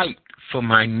fight for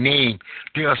my name.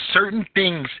 There are certain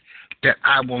things that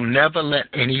I will never let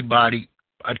anybody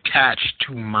attach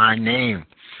to my name.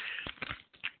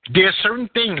 There are certain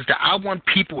things that I want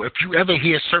people, if you ever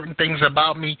hear certain things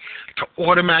about me, to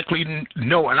automatically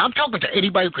know. And I'm talking to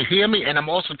anybody who can hear me, and I'm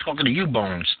also talking to you,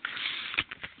 Bones.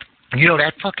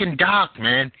 That fucking Doc,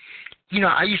 man.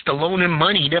 I used to loan him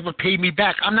money. He never paid me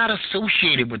back. I'm not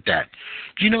associated with that.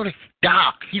 The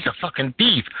Doc, he's a fucking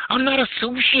thief. I'm not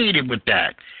associated with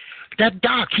that. That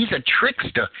Doc, he's a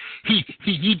trickster. He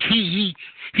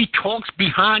talks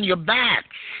behind your back.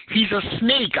 He's a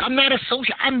snake. I'm not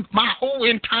associated. My whole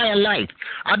entire life,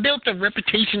 I built a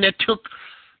reputation that took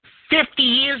 50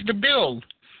 years to build,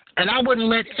 and I wouldn't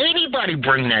let anybody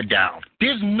bring that down.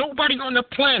 There's nobody on the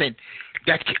planet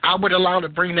that I would allow to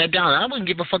bring that down. I wouldn't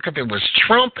give a fuck if it was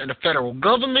Trump and the federal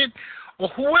government or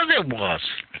whoever it was,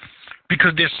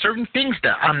 because there's certain things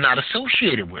that I'm not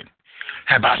associated with.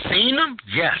 Have I seen them?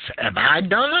 Yes. Have I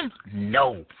done them?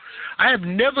 No. I have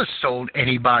never sold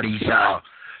anybody's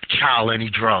child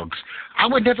any drugs. I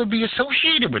would never be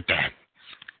associated with that.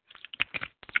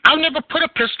 I'll never put a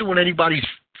pistol in anybody's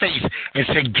face and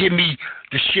say, give me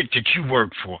the shit that you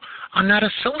work for. I'm not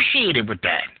associated with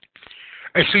that.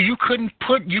 And so you couldn't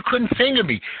finger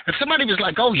me. If somebody was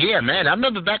like, oh, yeah, man, I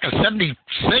remember back in 76,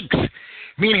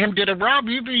 me and him did a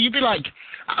robbery, you'd be like,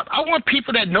 I want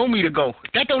people that know me to go,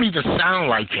 that don't even sound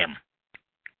like him.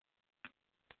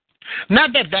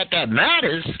 Not that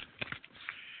matters,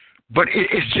 but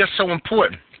it's just so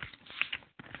important.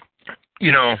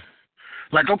 You know,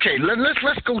 like, okay,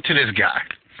 let's go to this guy.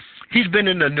 He's been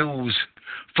in the news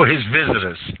for his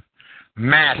visitors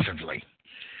massively.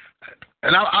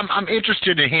 And I'm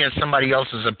interested in hearing somebody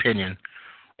else's opinion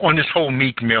on this whole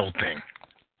Meek Mill thing.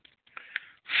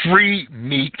 Free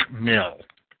Meek Mill.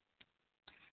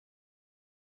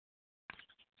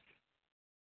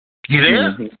 You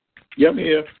there? Mm-hmm. Yeah, I'm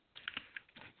here.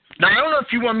 Now, I don't know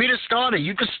if you want me to start it.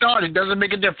 You can start. It doesn't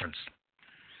make a difference.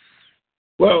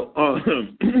 Well,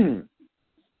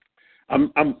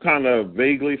 I'm kind of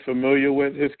vaguely familiar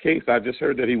with his case. I just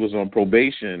heard that he was on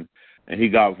probation and he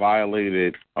got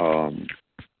violated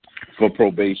for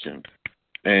probation,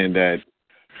 and that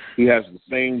he has the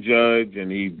same judge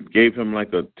and he gave him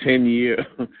like a 10-year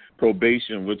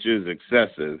probation, which is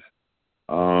excessive.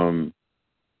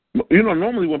 You know,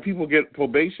 normally when people get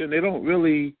probation, they don't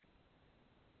really,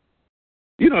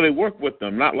 you know, they work with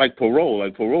them, not like parole.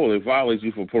 Like parole, they violate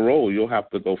you for parole, you'll have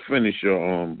to go finish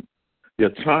your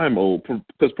time owed.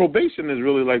 Because probation is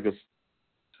really like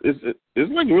it's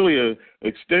like really a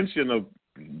extension of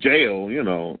jail, you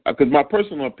know. Because my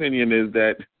personal opinion is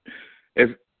that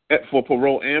if for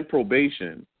parole and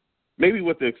probation, maybe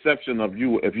with the exception of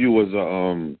you, if you was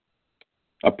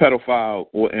a pedophile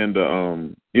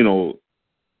and you know,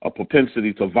 a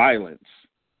propensity to violence.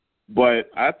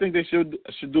 But I think they should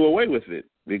do away with it,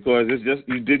 because it's just,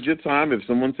 you did your time. If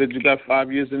someone said you got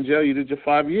 5 years in jail, you did your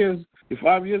 5 years. Your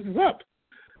 5 years is up.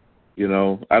 You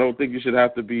know, I don't think you should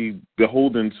have to be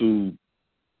beholden to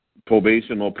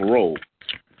probation or parole.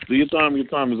 Do your time is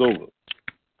over.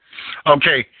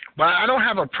 Okay, but I don't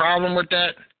have a problem with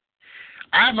that.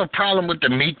 I have a problem with the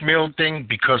Meek Mill thing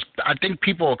because I think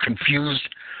people are confused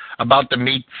about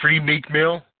the free Meek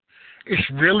Mill. It's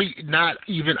really not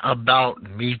even about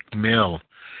Meek Mill.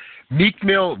 Meek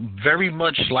Mill, very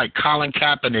much like Colin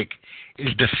Kaepernick, is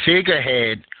the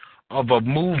figurehead of a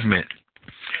movement.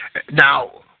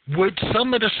 Now, would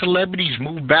some of the celebrities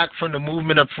move back from the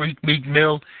movement of free Meek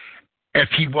Mill if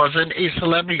he wasn't a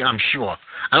celebrity? I'm sure.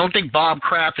 I don't think Bob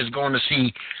Kraft is going to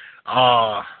see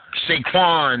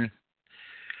Saquon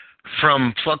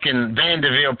from fucking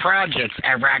Vanderbilt Projects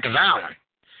at Rikers Island.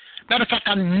 Matter of fact,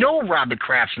 I know Robert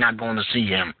Kraft's not going to see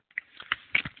him.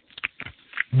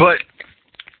 But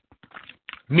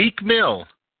Meek Mill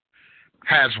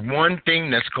has one thing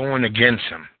that's going against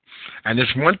him. And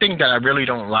it's one thing that I really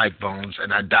don't like, Bones,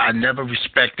 and I never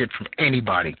respect it from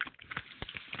anybody.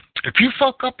 If you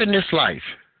fuck up in this life,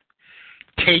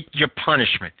 take your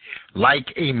punishment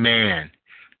like a man.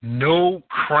 No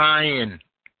crying.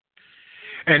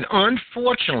 And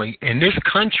unfortunately, in this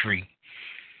country,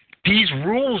 these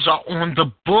rules are on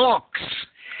the books.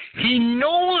 He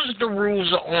knows the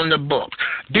rules are on the books.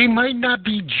 They might not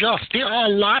be just. There are a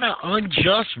lot of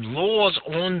unjust laws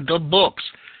on the books.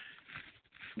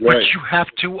 Right. But you have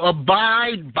to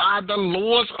abide by the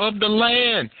laws of the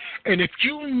land. And if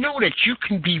you know that you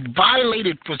can be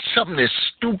violated for something as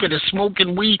stupid as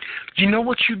smoking weed, you know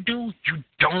what you do? You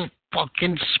don't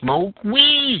fucking smoke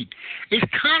weed. It's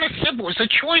kind of simple. It's a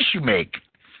choice you make.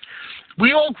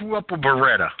 We all grew up with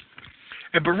Beretta.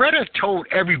 And Beretta told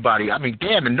everybody, I mean,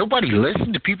 damn, and nobody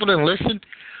listened. The people didn't listen.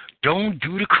 Don't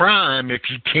do the crime if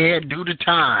you can't do the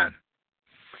time.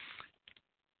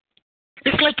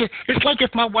 It's like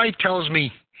if my wife tells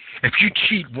me, if you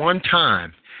cheat one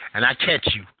time and I catch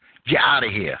you, you're out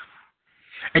of here.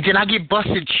 And then I get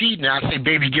busted cheating and I say,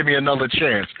 baby, give me another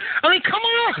chance. I mean, come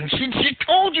on. She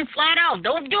told you flat out,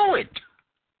 don't do it.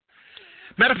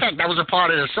 Matter of fact, that was a part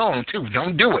of the song, too.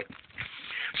 Don't do it.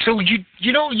 So,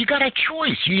 you know, you got a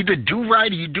choice. You either do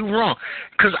right or you do wrong.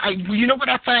 Because, you know what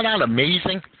I found out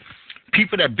amazing?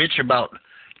 People that bitch about,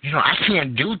 you know, I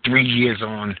can't do 3 years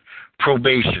on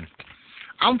probation.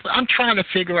 I'm trying to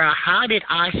figure out, how did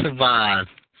I survive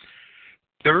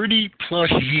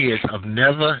 30-plus years of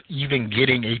never even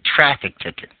getting a traffic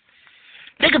ticket?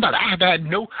 Think about it.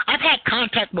 I've had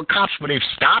contact with cops where they've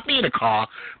stopped me in a car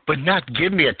but not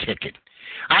give me a ticket.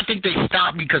 I think they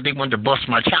stopped me because they wanted to bust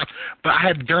my chops. But I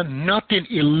have done nothing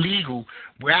illegal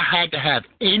where I had to have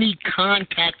any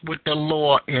contact with the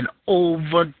law in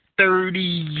over 30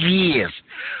 years.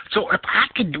 So if I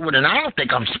can do it, and I don't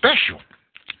think I'm special,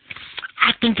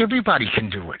 I think everybody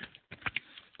can do it.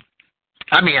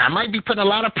 I mean, I might be putting a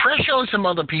lot of pressure on some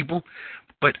other people,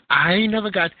 but I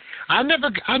never got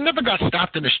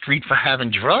stopped in the street for having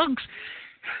drugs.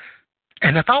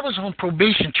 And if I was on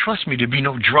probation, trust me, there'd be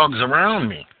no drugs around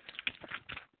me.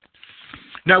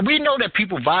 Now, we know that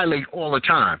people violate all the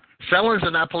time. Felons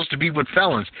are not supposed to be with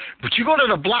felons. But you go to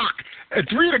the block, and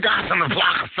 3 of the guys on the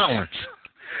block are felons.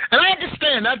 And I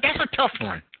understand that's a tough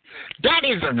one. That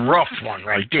is a rough one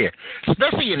right there,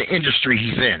 especially in the industry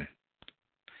he's in.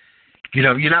 You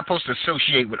know, you're not supposed to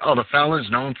associate with other felons.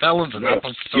 Known felons are not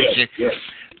supposed to associate.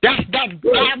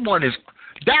 That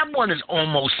one is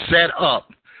almost set up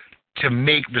to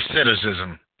make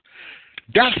recidivism.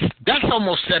 That's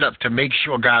almost set up to make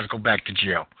sure guys go back to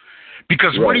jail.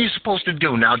 Because what are you supposed to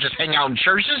do now? Just hang out in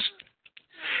churches?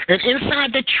 And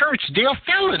inside the church, they are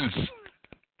felons.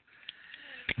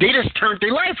 They just turned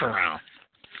their life around.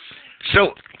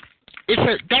 So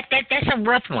that's a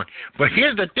rough one. But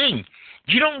here's the thing.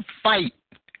 You don't fight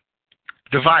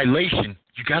the violation.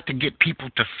 You got to get people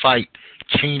to fight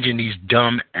changing these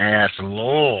dumb-ass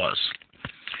laws.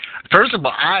 First of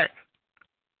all,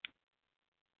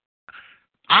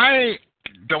 I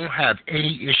don't have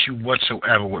any issue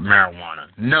whatsoever with marijuana.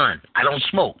 None. I don't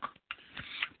smoke.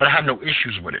 But I have no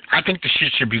issues with it. I think the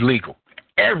shit should be legal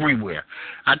everywhere.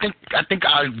 I think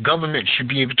our government should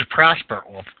be able to prosper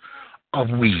off of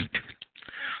weed.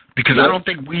 Because I don't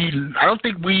think weed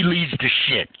leads to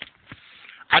shit.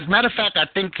 As a matter of fact, I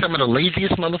think some of the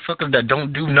laziest motherfuckers that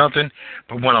don't do nothing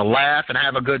but want to laugh and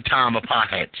have a good time are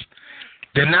potheads.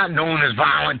 They're not known as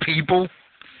violent people.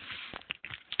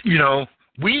 You know,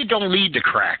 weed don't lead to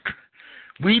crack.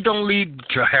 Weed don't lead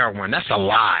to heroin. That's a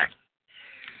lie.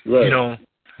 Right. You know,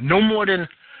 no more than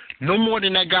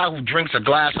that guy who drinks a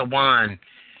glass of wine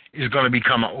is going to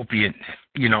become an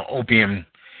opium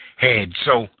head.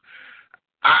 So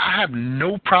I have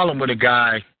no problem with a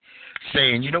guy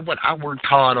saying, you know what, I worked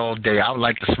hard all day. I would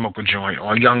like to smoke a joint.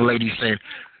 Or a young lady saying,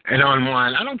 and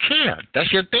unwind. I don't care.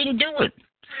 That's your thing. Do it.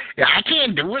 Yeah, I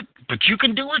can't do it, but you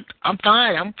can do it. I'm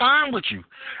fine. I'm fine with you.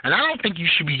 And I don't think you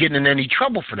should be getting in any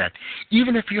trouble for that,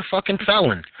 even if you're a fucking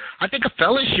felon. I think a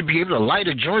felon should be able to light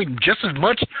a joint just as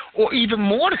much or even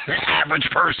more than the average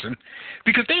person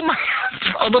because they might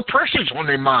have other pressures on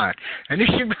their mind, and this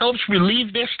shit helps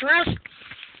relieve their stress.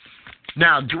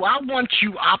 Now, do I want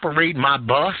you operate my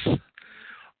bus?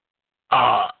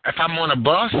 If I'm on a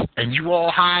bus and you all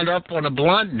hide up on a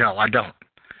blunt? No, I don't.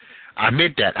 I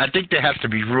admit that. I think there has to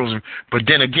be rules. But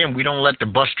then again, we don't let the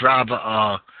bus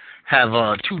driver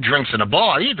have 2 drinks in a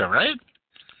bar either, right?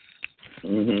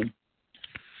 Mm-hmm.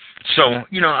 So,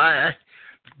 you know,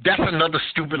 that's another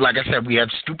stupid, like I said, we have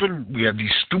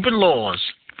these stupid laws.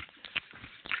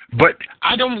 But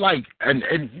I don't like, and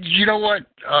you know what,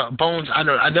 Bones,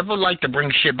 I never like to bring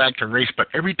shit back to race, but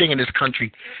everything in this country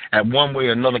at one way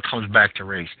or another comes back to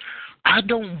race. I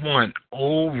don't want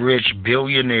old, rich,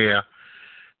 billionaire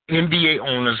NBA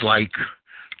owners like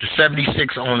the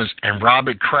 76 owners and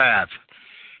Robert Kraft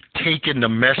taking the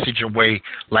message away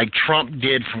like Trump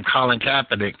did from Colin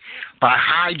Kaepernick by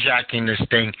hijacking this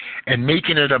thing and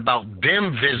making it about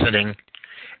them visiting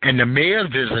and the mayor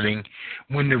visiting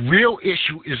when the real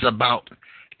issue is about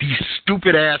these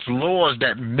stupid-ass laws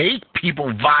that make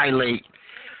people violate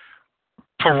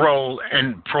parole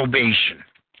and probation.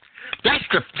 That's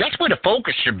where the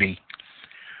focus should be.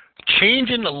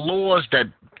 Changing the laws that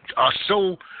are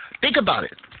so... Think about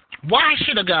it. Why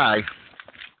should a guy...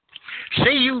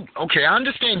 Say I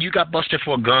understand you got busted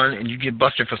for a gun and you get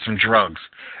busted for some drugs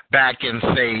back in,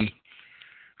 say,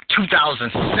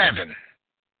 2007,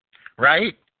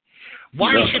 right?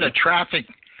 Why should a traffic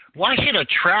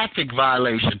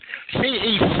violation, say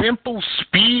a simple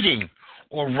speeding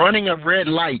or running a red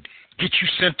light, get you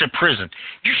sent to prison?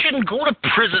 You shouldn't go to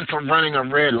prison for running a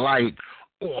red light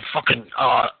or fucking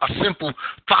a simple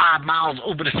 5 miles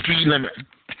over the speed limit.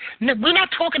 We're not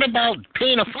talking about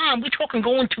paying a fine. We're talking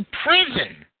going to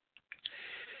prison.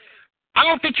 I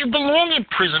don't think you belong in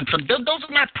prison.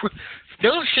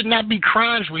 Those should not be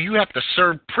crimes where you have to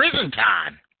serve prison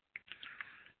time.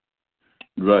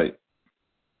 Right.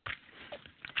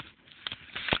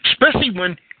 Especially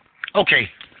when,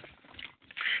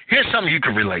 here's something you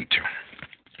can relate to.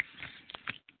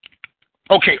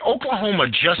 Oklahoma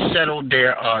just settled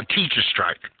their teacher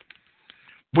strike,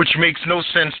 which makes no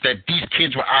sense that these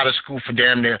kids were out of school for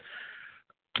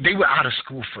they were out of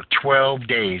school for 12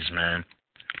 days, man.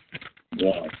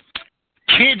 Yeah.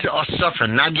 Kids are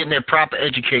suffering, not getting their proper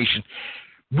education.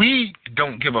 We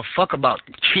don't give a fuck about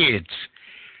kids.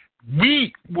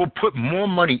 We will put more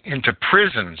money into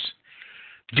prisons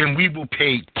than we will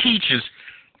pay teachers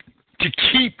to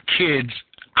keep kids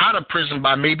out of prison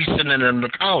by maybe sending them to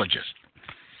colleges.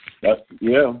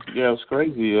 It's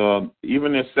crazy.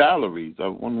 Even their salaries.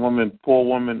 One poor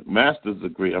woman, master's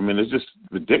degree. I mean, it's just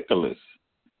ridiculous.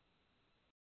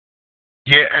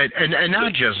 Yeah, and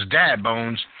not just that,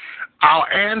 Bones.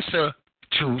 Our answer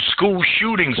to school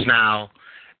shootings now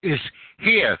is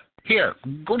here. Here,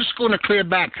 go to school in a clear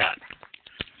backpack.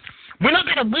 We're not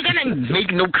gonna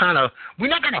make no kind of. We're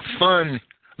not gonna fund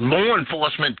law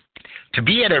enforcement to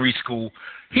be at every school.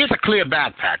 Here's a clear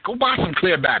backpack. Go buy some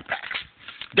clear backpacks.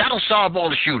 That'll solve all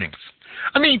the shootings.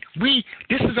 I mean,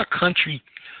 this is a country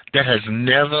that has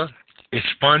never. It's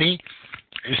funny,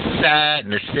 it's sad,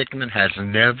 and it's sickening. Has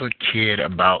never cared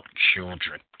about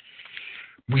children.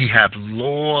 We have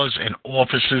laws and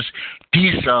offices.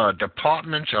 These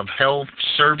departments of health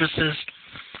services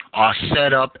are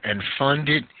set up and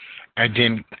funded, and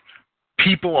then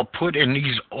people are put in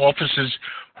these offices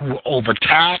who are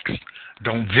overtaxed,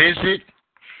 don't visit.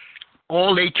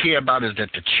 All they care about is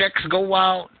that the checks go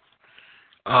out.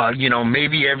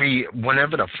 Maybe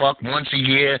whenever the fuck, once a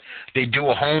year, they do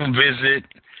a home visit.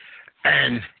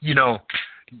 And,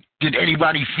 did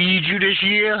anybody feed you this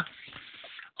year?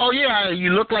 Oh, yeah,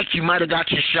 you look like you might have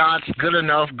got your shots. Good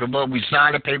enough. But we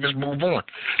sign the papers, move on.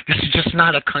 This is just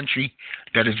not a country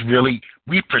that is really,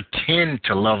 we pretend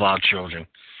to love our children.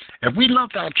 If we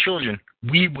loved our children,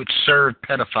 we would serve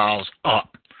pedophiles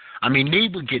up. I mean, they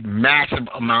would get massive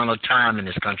amount of time in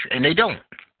this country, and they don't.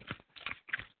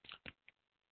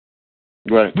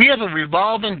 Right. We have a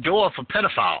revolving door for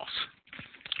pedophiles.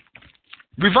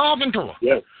 Revolving door.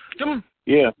 Yeah. Them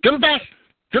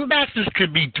bastards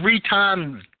could be 3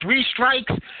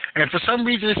 strikes, and for some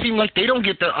reason it seems like they don't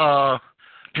get the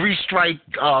 3-strike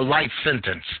life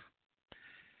sentence.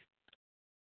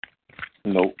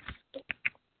 Nope.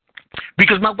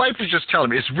 Because my wife was just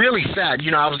telling me, it's really sad.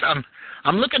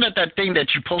 I'm looking at that thing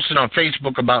that you posted on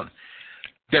Facebook about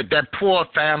that poor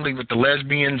family with the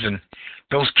lesbians and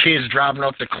those kids driving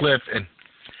off the cliff, and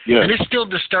it still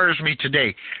disturbs me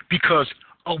today because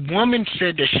a woman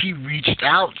said that she reached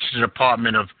out to the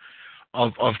Department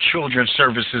of Children's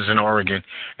Services in Oregon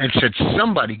and said,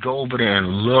 somebody go over there and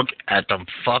look at them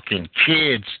fucking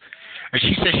kids. And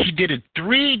she said she did it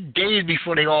 3 days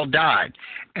before they all died,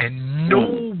 and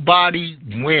nobody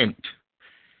went.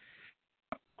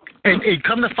 And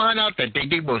come to find out that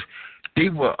they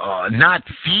were not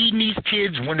feeding these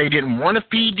kids when they didn't want to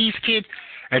feed these kids.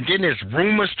 And then there's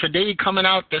rumors today coming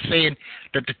out that saying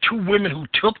that the 2 women who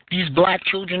took these black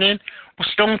children in were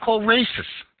stone cold racists.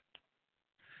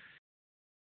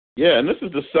 Yeah, and this is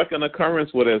the second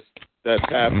occurrence where that's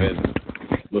happened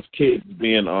with kids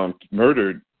being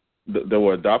murdered that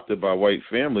were adopted by white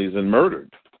families and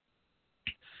murdered.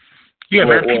 Yeah,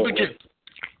 man, people just...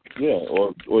 Yeah,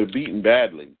 or beaten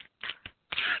badly.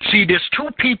 See, there's 2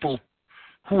 people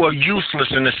who are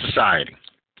useless in this society.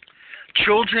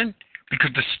 Children,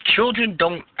 because the children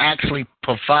don't actually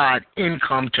provide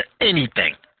income to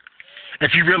anything.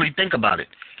 If you really think about it,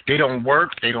 they don't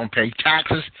work, they don't pay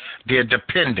taxes, they're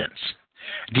dependents.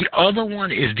 The other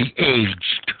one is the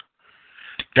aged.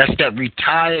 That's that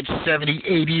retired 70,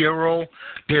 80-year-old.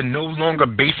 They're no longer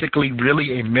basically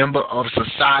really a member of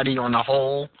society on the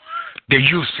whole. They're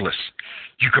useless.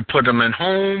 You could put them in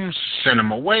homes, send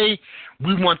them away.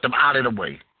 We want them out of the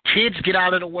way. Kids get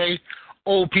out of the way.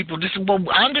 Old people,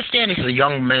 I understand it's a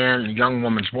young man and young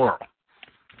woman's world.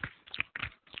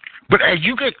 But as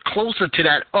you get closer to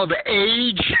that other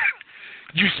age,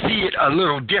 you see it a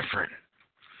little different.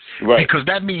 Right. Because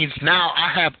that means now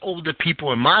I have older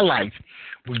people in my life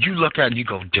where you look at it and you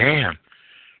go, damn,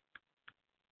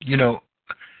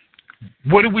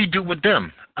 what do we do with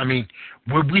them? I mean,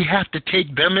 would we have to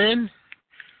take them in?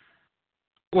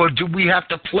 Or do we have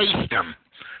to place them?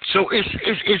 So it's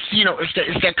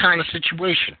that kind of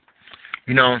situation,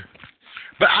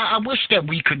 But I wish that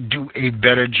we could do a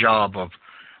better job of,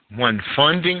 1,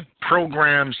 funding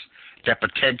programs that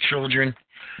protect children.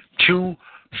 2,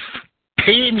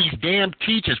 paying these damn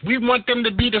teachers. We want them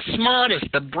to be the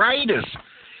smartest, the brightest.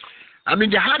 I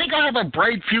mean, how they gonna have a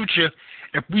bright future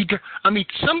if we?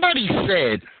 Somebody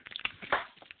said.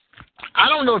 I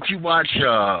don't know if you watch,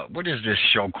 what is this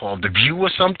show called? The View or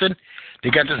something? They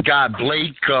got this guy,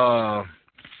 Blake,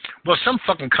 some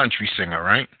fucking country singer,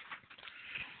 right?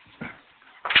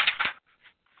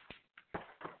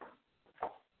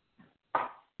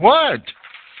 What?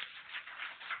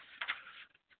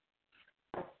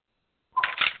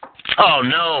 Oh,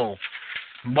 no.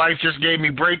 Wife just gave me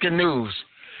breaking news.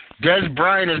 Dez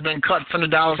Bryant has been cut from the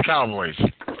Dallas Cowboys.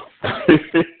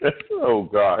 Oh,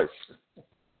 gosh.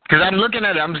 Because I'm looking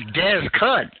at it, I'm Dez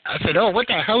cut. I said, oh, what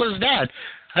the hell is that?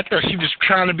 I thought she was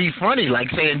trying to be funny, like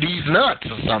saying these nuts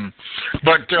or something.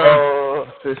 But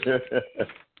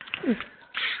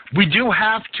we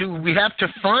have to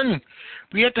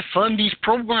fund these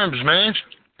programs, man.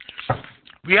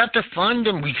 We have to fund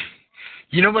them.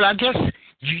 You know what, I guess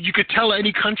you could tell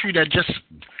any country that just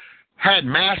had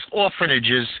mass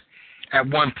orphanages at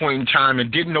one point in time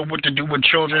and didn't know what to do with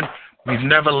children. We've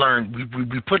never learned.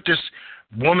 We put this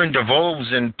woman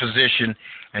DeVos in position,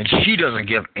 and she doesn't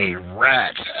give a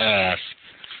rat's ass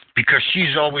because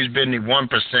she's always been the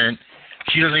 1%.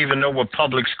 She doesn't even know what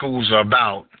public schools are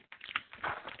about,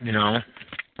 you know.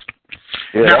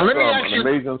 Yeah, now, that's let me ask an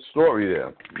amazing story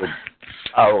there.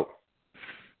 How,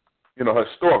 her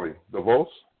story, DeVos.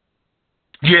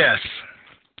 Yes.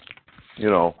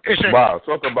 Wow,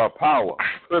 talk about power,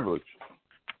 privilege.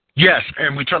 Yes,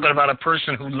 and we're talking about a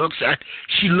person who looks at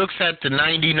the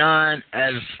 99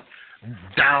 as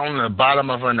down the bottom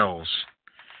of her nose.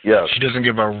 Yes. She doesn't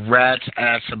give a rat's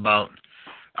ass about.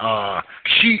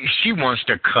 She wants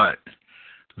to cut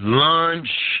lunch,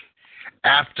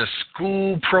 after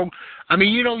school I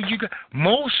mean, you got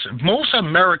most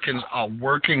Americans are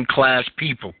working class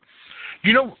people.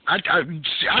 I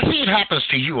see it happens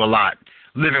to you a lot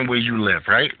living where you live,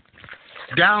 right?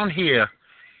 Down here,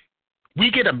 we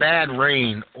get a bad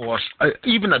rain or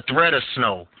even a threat of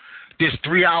snow. There's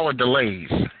 3-hour delays.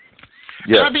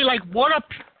 Yes. So I'd be like, what are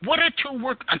two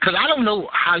work? Because I don't know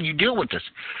how you deal with this.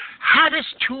 How does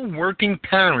two working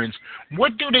parents?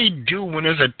 What do they do when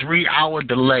there's a 3-hour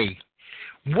delay?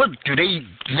 What do they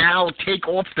now take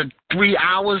off the 3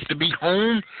 hours to be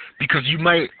home because you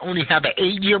might only have an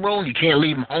 8-year-old, you can't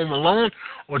leave him home alone,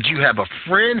 or do you have a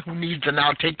friend who needs to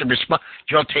now take the response?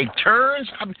 Y'all take turns?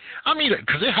 I mean,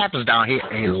 because it happens down here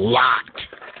a lot.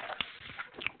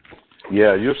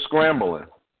 Yeah, you're scrambling.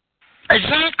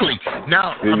 Exactly.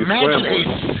 Now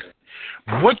imagine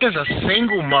what does a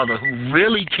single mother who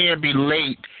really can't be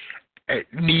late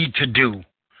need to do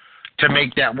to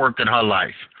make that work in her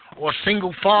life? Or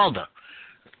single father.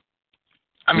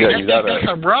 I mean, that's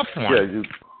a rough one.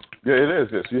 Yeah, it is.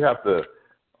 Yes, you have to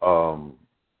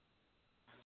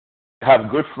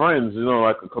have good friends,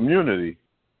 like a community,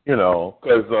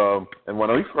 because and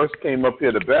when we first came up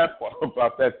here, the bad part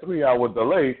about that 3-hour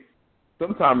delay,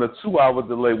 sometimes a 2-hour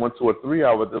delay went to a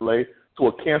 3-hour delay to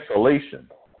a cancellation.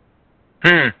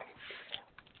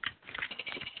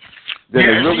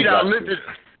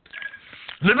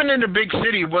 Living in the big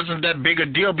city wasn't that big a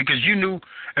deal because you knew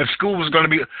if school was going to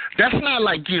be. That's not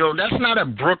like, that's not a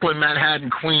Brooklyn, Manhattan,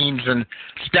 Queens, and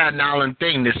Staten Island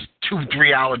thing, this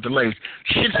 2-3 hour delays.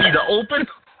 Shit's either open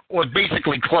or it's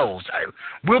basically closed.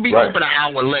 We'll be open an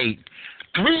hour late.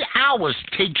 3 hours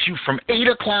takes you from 8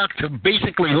 o'clock to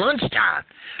basically lunchtime.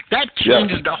 That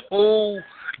changes the whole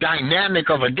dynamic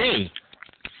of a day,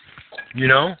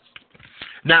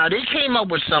 Now, they came up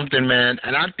with something, man,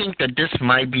 and I think that this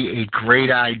might be a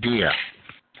great idea.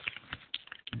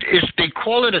 They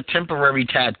call it a temporary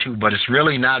tattoo, but it's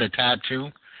really not a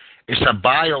tattoo. It's a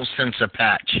biosensor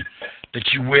patch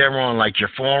that you wear on, like, your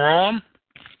forearm,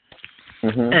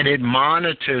 and it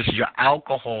monitors your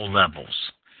alcohol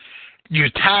levels. You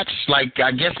attach,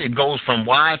 I guess it goes from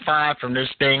Wi-Fi from this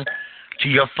thing to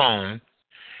your phone.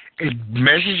 It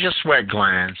measures your sweat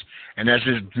glands. And as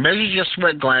it measures your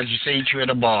sweat glands, you say you're at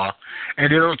a bar,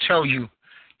 and it'll tell you,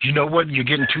 you know what, you're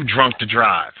getting too drunk to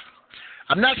drive.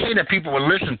 I'm not saying that people will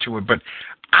listen to it, but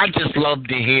I just love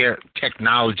to hear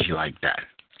technology like that.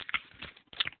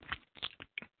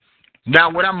 Now,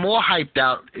 what I'm more hyped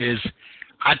out is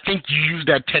I think you use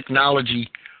that technology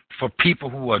for people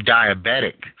who are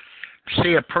diabetic.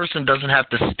 Say a person doesn't have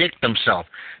to stick themselves.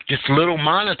 This little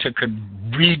monitor could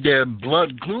read their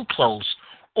blood glucose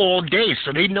all day,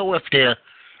 so they know if they're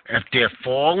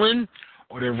falling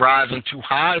or they're rising too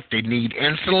high, if they need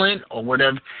insulin or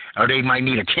whatever, or they might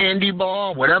need a candy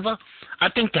bar, whatever. I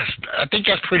think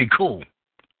that's pretty cool.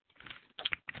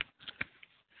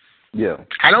 Yeah,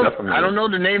 I don't know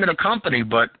the name of the company,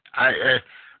 but I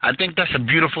think that's a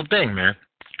beautiful thing, man.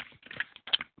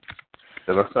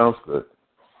 Yeah, that sounds good.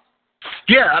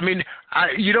 Yeah, I mean,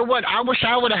 you know what? I wish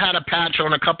I would have had a patch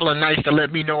on a couple of nights to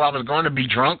let me know I was going to be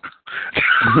drunk.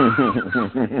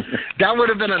 That would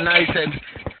have been a nice,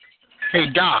 hey,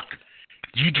 Doc,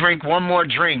 you drink one more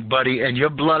drink, buddy, and your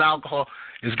blood alcohol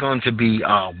is going to be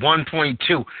 1.2.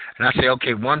 And I say,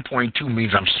 okay, 1.2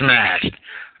 means I'm smashed.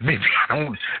 Maybe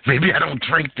I don't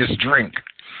drink this drink.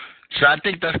 So I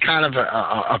think that's kind of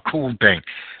a cool thing.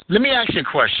 Let me ask you a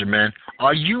question, man.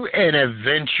 Are you an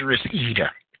adventurous eater?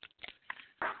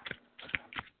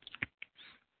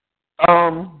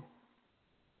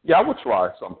 Yeah, I would try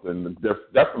something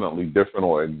definitely different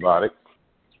or exotic.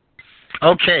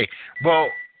 Okay, well,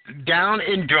 down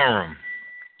in Durham,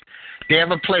 they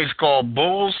have a place called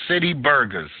Bull City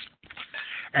Burgers,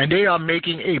 and they are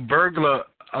making a burger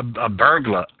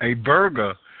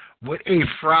with a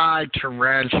fried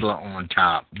tarantula on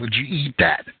top. Would you eat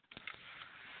that?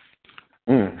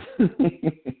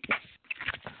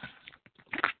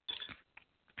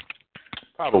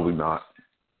 Probably not.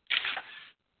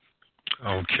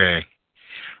 Okay.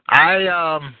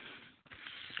 I've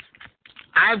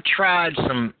tried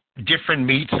some different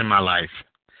meats in my life.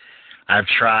 I've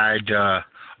tried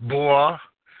boar,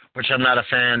 which I'm not a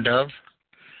fan of.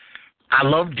 I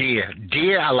love deer.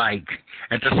 Deer I like.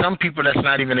 And to some people that's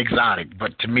not even exotic,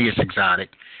 but to me it's exotic.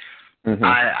 Mm-hmm.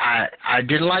 I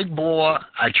didn't like boar.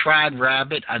 I tried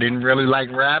rabbit. I didn't really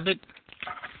like rabbit.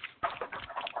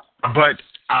 But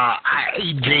I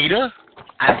eat gator.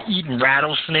 I've eaten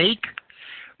rattlesnake.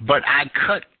 But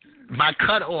my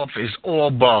cutoff is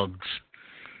all bugs.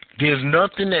 There's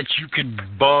nothing that you could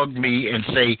bug me and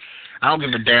say, I don't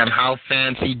give a damn how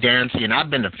fancy dancy, and I've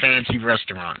been to fancy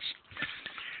restaurants.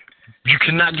 You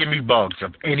cannot give me bugs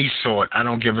of any sort. I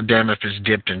don't give a damn if it's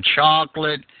dipped in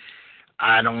chocolate.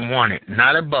 I don't want it.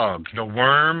 Not a bug. No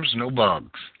worms, no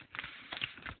bugs.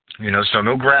 So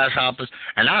no grasshoppers.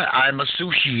 And I'm a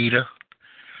sushi eater.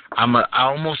 I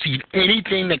almost eat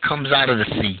anything that comes out of the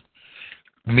sea,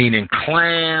 meaning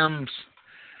clams,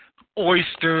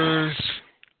 oysters,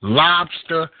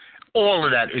 lobster. All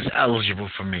of that is eligible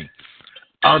for me.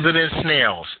 Other than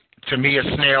snails. To me, a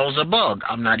snail's a bug.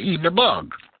 I'm not eating a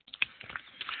bug.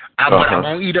 But I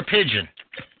won't eat a pigeon.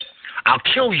 I'll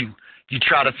kill you. You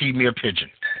try to feed me a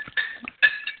pigeon.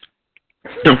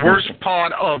 The worst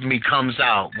part of me comes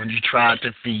out when you try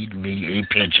to feed me a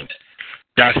pigeon.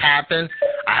 That's happened.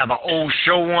 I have an old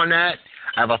show on that.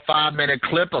 I have a 5-minute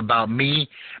clip about me.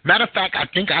 Matter of fact, I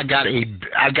think I got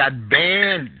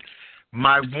banned.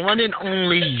 My one and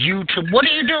only YouTube. What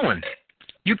are you doing?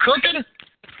 You cooking?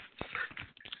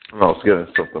 I was getting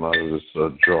something out of this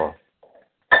jar.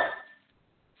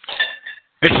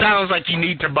 It sounds like you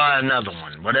need to buy another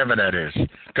one, whatever that is,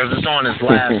 because it's on its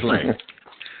last leg.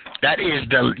 That is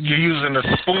you're using a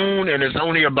spoon, and it's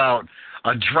only about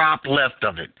a drop left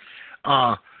of it.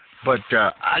 But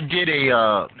I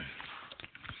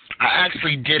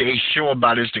actually did a show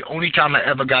about it. It's the only time I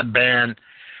ever got banned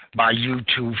by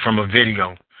YouTube from a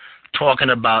video, talking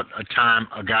about a time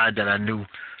a guy that I knew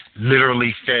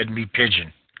literally fed me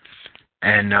pigeon.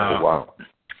 And wow.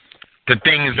 The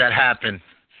things that happened,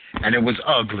 and it was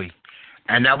ugly.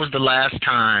 And that was the last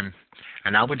time,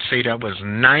 and I would say that was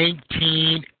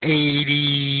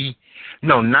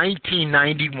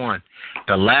 1991,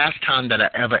 the last time that I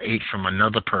ever ate from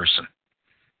another person.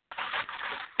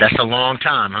 That's a long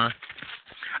time, huh?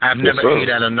 I've never ate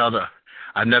at I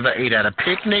never ate at a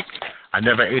picnic. I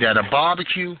never ate at a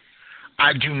barbecue.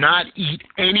 I do not eat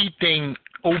anything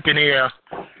open air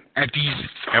at these,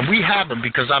 and we have them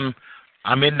because I'm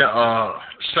in the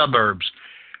suburbs.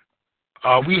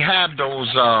 We have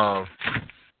those,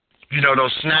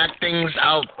 those snack things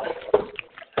out.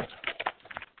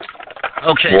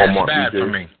 Okay, Walmart, that's bad for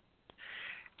me.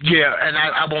 Yeah, and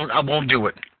I won't do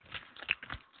it.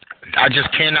 I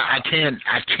just cannot. I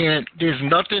can't. There's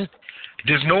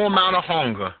no amount of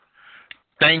hunger,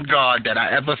 thank God, that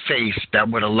I ever faced that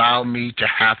would allow me to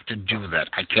have to do that.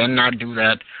 I cannot do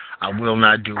that. I will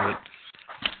not do it.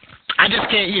 I just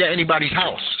can't eat at anybody's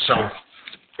house, so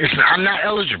I'm not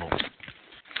eligible.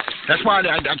 That's why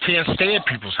I can't stay at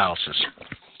people's houses.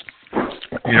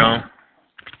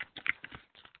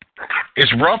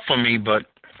 It's rough for me, but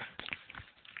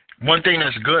one thing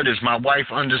that's good is my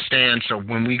wife understands, so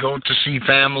when we go to see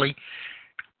family,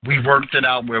 we worked it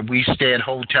out where we stay at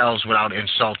hotels without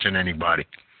insulting anybody.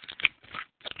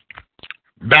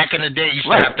 Back in the day, you used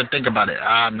to have to think about it.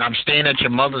 I'm staying at your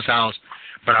mother's house,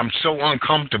 but I'm so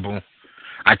uncomfortable,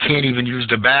 I can't even use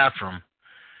the bathroom.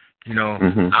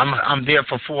 I'm there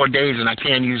for 4 days and I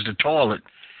can't use the toilet,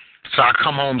 so I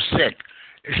come home sick.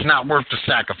 It's not worth the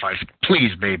sacrifice.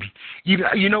 Please, baby.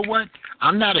 You know what?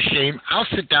 I'm not ashamed. I'll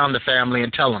sit down the family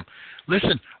and tell them,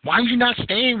 listen, why are you not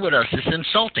staying with us? It's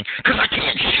insulting. Because I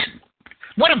can't shit.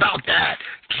 What about that?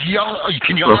 Can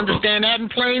y'all understand that in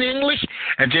plain English?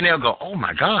 And then they'll go, oh,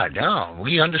 my God, no,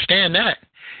 we understand that.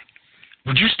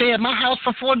 Would you stay at my house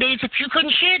for 4 days if you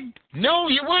couldn't shit? No,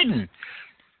 you wouldn't.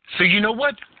 So you know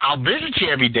what? I'll visit you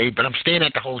every day, but I'm staying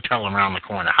at the hotel around the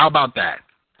corner. How about that?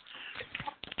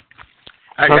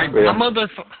 My mother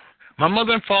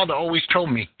and father always told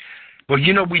me, well,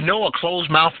 we know a closed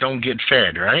mouth don't get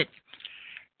fed, right?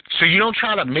 So you don't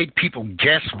try to make people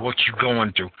guess what you're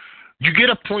going through. You get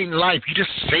a point in life, you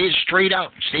just say it straight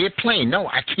out. Say it plain. No,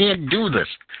 I can't do this.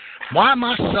 Why am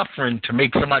I suffering to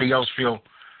make somebody else feel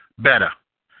better?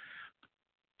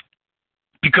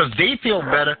 Because they feel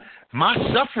better, my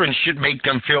suffering should make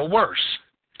them feel worse.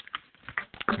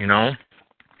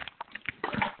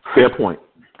 Fair point.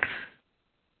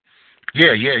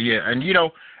 Yeah. And,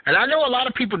 and I know a lot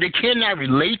of people, they cannot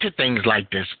relate to things like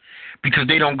this because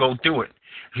they don't go through it.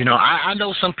 You know, I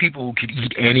know some people who could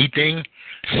eat anything,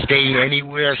 stay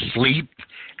anywhere, sleep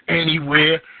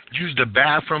anywhere, use the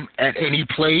bathroom at any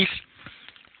place.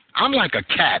 I'm like a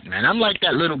cat, man. I'm like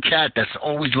that little cat that's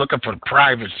always looking for a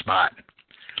private spot.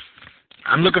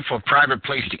 I'm looking for a private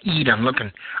place to eat. I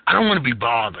don't want to be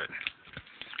bothered.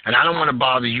 And I don't want to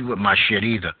bother you with my shit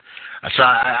either. So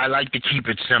I like to keep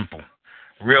it simple,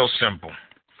 real simple.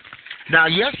 Now,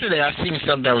 yesterday I seen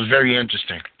something that was very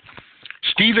interesting.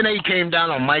 Stephen A. came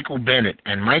down on Michael Bennett,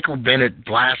 and Michael Bennett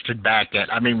blasted back at,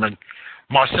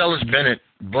 Marcellus Bennett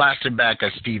blasted back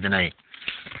at Stephen A.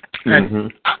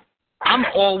 And I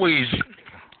always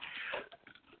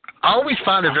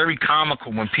find it very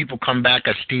comical when people come back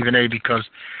at Stephen A. because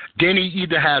then he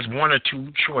either has one or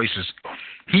two choices.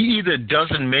 He either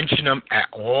doesn't mention them at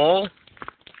all,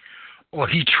 or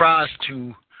he tries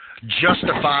to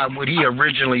justify what he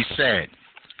originally said.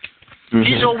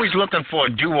 He's always looking for a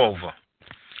do-over,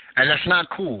 and that's not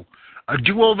cool. A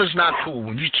do-over is not cool.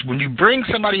 When you bring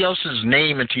somebody else's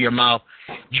name into your mouth,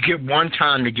 you get one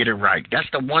time to get it right. That's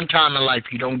the one time in life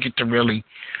you don't get to really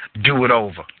do it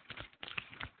over.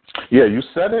 Yeah, you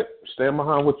said it. Stand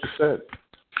behind what you said.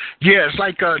 Yeah, it's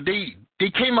like they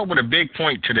came up with a big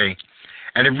point today,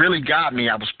 and it really got me.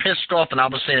 I was pissed off, and I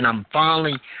was saying I'm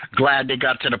finally glad they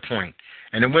got to the point.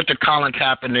 And it went to Colin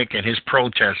Kaepernick and his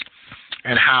protest,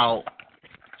 and how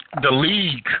the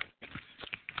league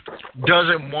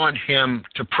doesn't want him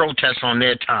to protest on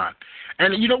their time.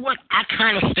 And you know what? I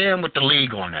kind of stand with the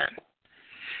league on that,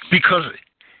 because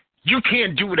you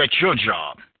can't do it at your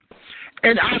job.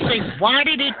 And I say, why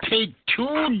did it take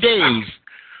 2 days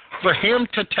for him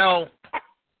to tell?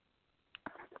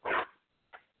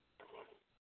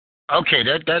 Okay,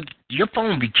 that your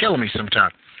phone be killing me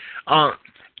sometimes.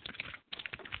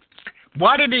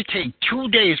 Why did it take 2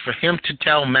 days for him to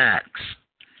tell Max,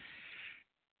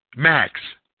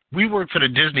 we work for the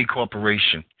Disney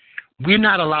Corporation. We're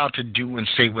not allowed to do and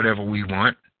say whatever we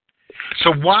want.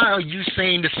 So why are you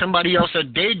saying that somebody else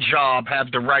at their job have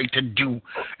the right to do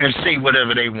and say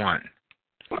whatever they want?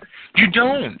 You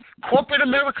don't. Corporate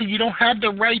America, you don't have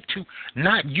the right to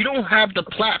you don't have the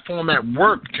platform at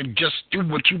work to just do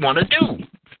what you want to do.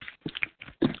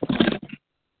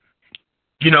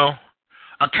 You know,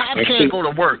 a cop can't go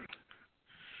to work.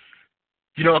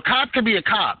 You know, a cop can be a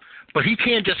cop, but he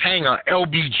can't just hang a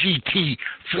LBGT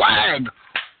flag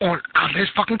on his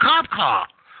fucking cop car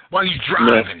while he's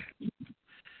driving. No.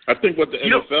 I think what the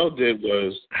NFL did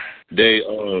was they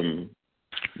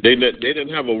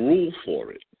didn't have a rule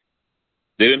for it.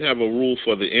 They didn't have a rule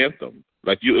for the anthem.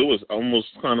 It was almost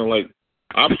kind of like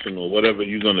optional, whatever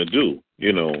you're gonna do.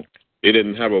 You know, they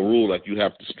didn't have a rule like you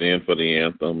have to stand for the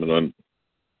anthem,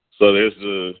 so there's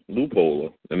a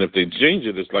loophole. And if they change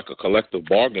it, it's like a collective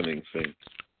bargaining thing.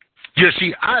 Yeah,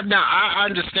 see, I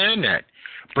understand that,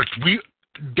 but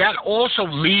that also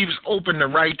leaves open the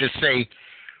right to say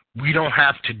we don't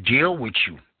have to deal with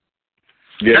you.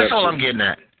 Yeah, that's all I'm getting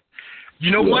at.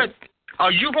 You know what?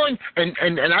 Are you going?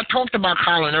 And I talked about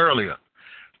Colin earlier.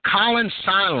 Colin's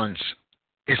silence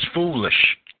is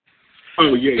foolish.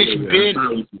 Oh yeah, it's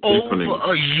been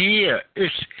over a year.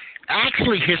 It's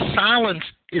actually his silence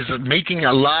is making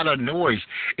a lot of noise.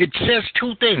 It says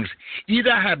two things: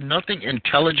 either I have nothing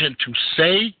intelligent to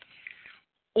say,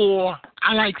 or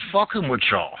I like fucking with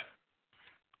y'all.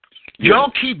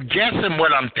 Y'all keep guessing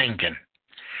what I'm thinking.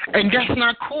 And that's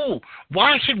not cool.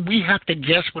 Why should we have to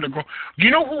guess what a grown... You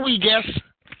know who we guess?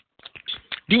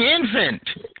 The infant.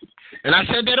 And I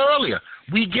said that earlier.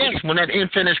 We guess when that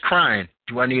infant is crying.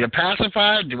 Do I need a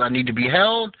pacifier? Do I need to be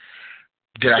held?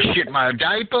 Did I shit my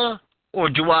diaper? Or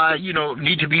do I,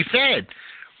 need to be fed?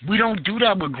 We don't do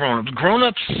that with grown-ups.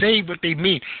 Grown-ups say what they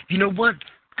mean. You know what?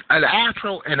 An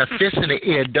afro and a fist in the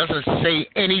air doesn't say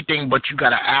anything, but you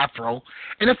got an afro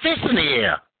and a fist in the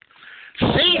air.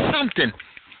 Say something.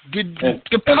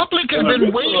 The public has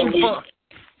been waiting for...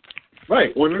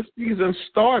 Right. When the season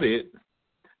started,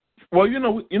 well,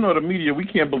 the media, we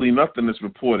can't believe nothing that's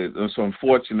reported. And so,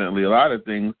 unfortunately, a lot of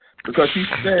things, because he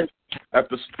said at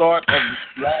the start of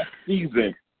last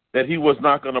season that he was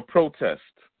not going to protest.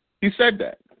 He said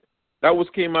that. That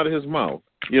came out of his mouth.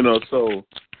 So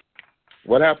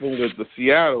what happened with the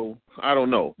Seattle, I don't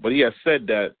know. But he had said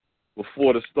that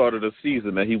before the start of the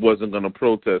season that he wasn't going to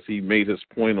protest. He made his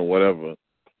point or whatever.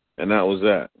 And that was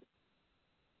that.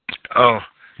 Oh,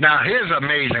 now here's an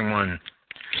amazing one.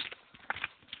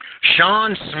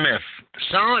 Sean Smith.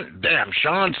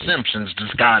 Sean Simpson's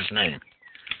this guy's name.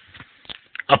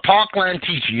 A Parkland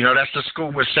teacher. That's the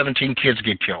school where 17 kids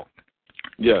get killed.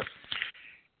 Yes.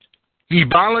 He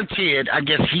volunteered. I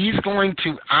guess he's going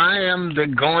to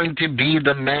be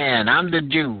the man. I'm the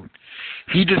dude.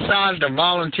 He decides to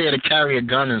volunteer to carry a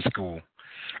gun in school,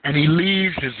 and he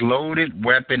leaves his loaded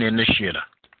weapon in the shitter.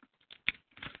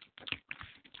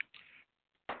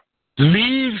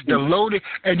 Leaves the loaded,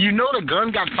 and you know the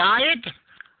gun got fired?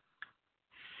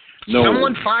 No.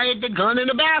 Someone fired the gun in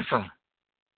the bathroom.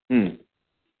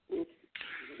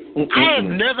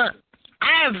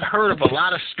 I have heard of a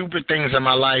lot of stupid things in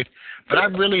my life, but I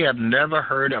really have never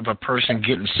heard of a person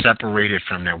getting separated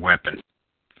from their weapon.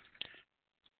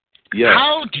 Yeah.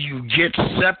 How do you get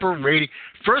separated?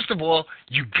 First of all,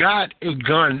 you got a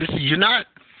gun.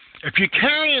 If you're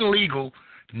carrying legal,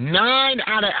 10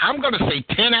 out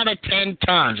of 10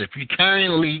 times, if you're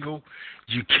carrying legal,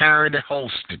 you carry it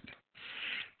holstered.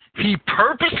 He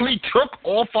purposely took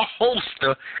off a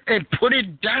holster and put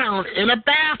it down in a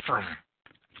bathroom.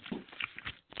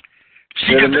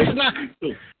 See, that's not...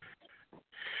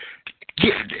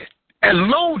 And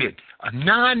loaded, a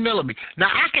 9mm. Now,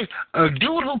 a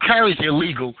dude who carries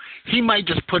illegal, he might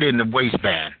just put it in the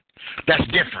waistband. That's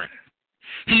different.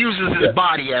 He uses his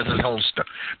body as his holster.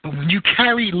 But when you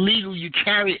carry legal, you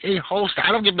carry a holster.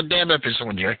 I don't give a damn if it's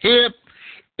on your hip,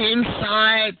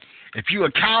 inside. If you're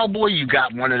a cowboy, you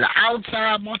got one of the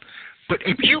outside ones. But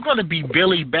if you're going to be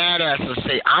Billy Badass and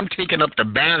say, I'm taking up the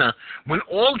banner, when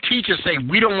all teachers say,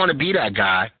 we don't want to be that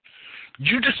guy,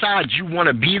 you decide you want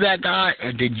to be that guy,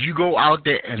 and then you go out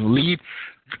there and leave.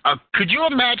 Could you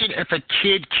imagine if a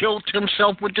kid killed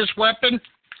himself with this weapon?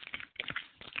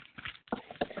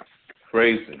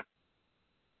 Crazy.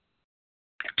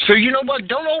 So you know what?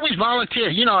 Don't always volunteer.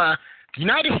 The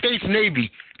United States Navy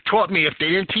taught me, if they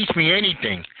didn't teach me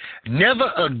anything,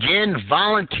 never again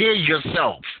volunteer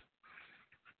yourself.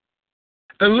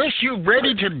 Unless you're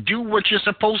ready to do what you're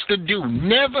supposed to do.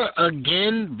 Never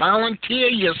again volunteer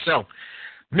yourself.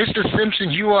 Mr. Simpson,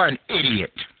 you are an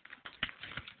idiot.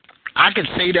 I can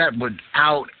say that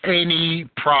without any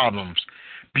problems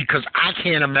because I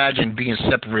can't imagine being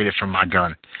separated from my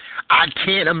gun. I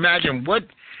can't imagine what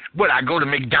I go to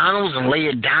McDonald's and lay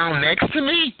it down next to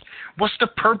me? What's the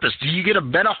purpose? Do you get a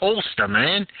better holster,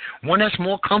 man? One that's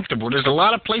more comfortable. There's a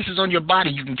lot of places on your body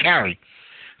you can carry,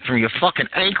 from your fucking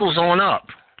ankles on up.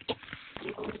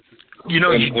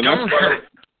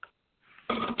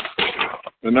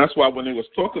 And that's why when they was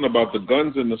talking about the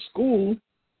guns in the school,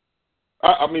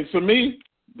 I mean, for me,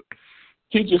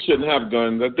 teachers shouldn't have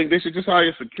guns. I think they should just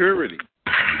hire security.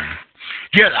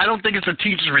 Yeah, I don't think it's a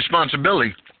teacher's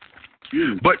responsibility.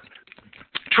 But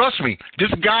trust me,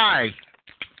 this guy,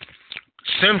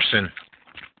 Simpson,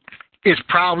 is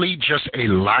probably just a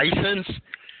licensed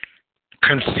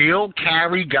concealed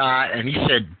carry guy, and he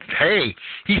said, hey,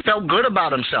 he felt good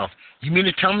about himself. You mean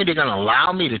to tell me they're going to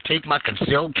allow me to take my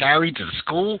concealed carry to the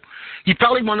school? He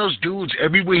probably one of those dudes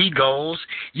everywhere he goes,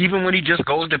 even when he just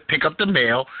goes to pick up the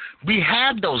mail. We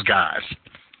have those guys.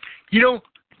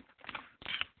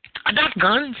 I got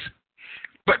guns,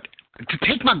 but to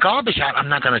take my garbage out, I'm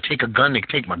not going to take a gun to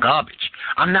take my garbage.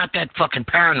 I'm not that fucking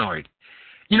paranoid.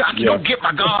 I can go get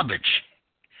my garbage.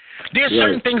 There's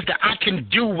certain things that I can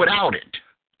do without it.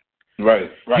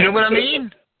 Right. You know what I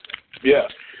mean? Yeah.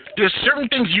 There's certain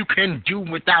things you can do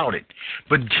without it.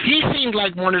 But he seemed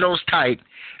like one of those type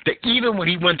that even when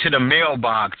he went to the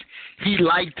mailbox, he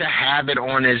liked to have it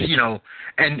on his,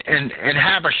 and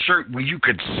have a shirt where you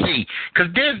could see.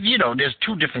 Because there's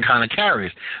two different kind of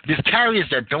carriers. There's carriers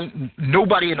that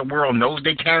nobody in the world knows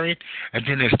they carry it, and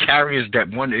then there's carriers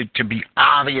that want it to be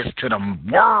obvious to the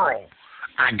world.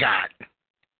 I got.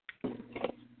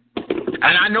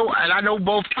 And I know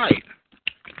both types.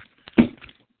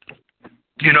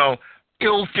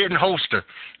 Ill-fitting holster.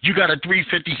 You got a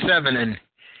 357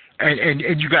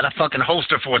 and you got a fucking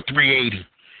holster for a 380.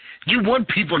 You want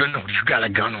people to know you got a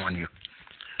gun on you.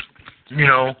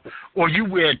 Or you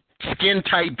wear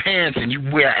skin-tight pants and you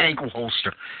wear an ankle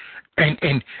holster.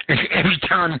 And every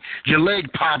time your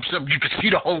leg pops up, you can see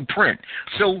the whole print.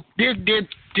 So they're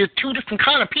two different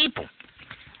kind of people.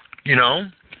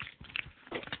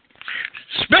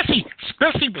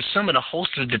 Especially with some of the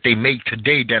holsters that they make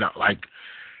today that are like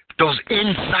those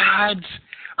insides.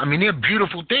 I mean, they're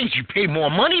beautiful things. You pay more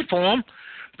money for them,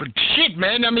 but shit,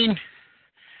 man. I mean,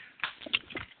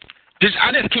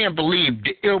 I just can't believe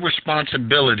the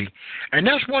irresponsibility, and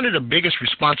that's one of the biggest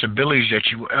responsibilities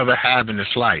that you ever have in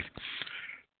this life.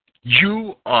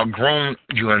 You are grown.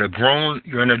 You're an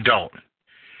adult.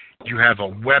 You have a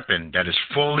weapon that is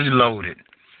fully loaded.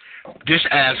 This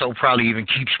asshole probably even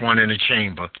keeps one in the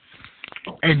chamber.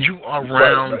 And you are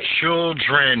around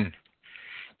children.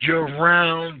 You're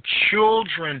around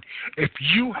children. If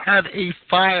you have a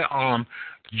firearm,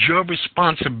 your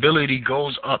responsibility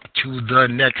goes up to the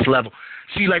next level.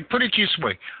 See, like, put it this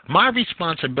way. My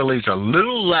responsibilities are a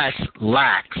little less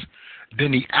lax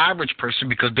than the average person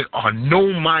because there are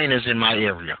no minors in my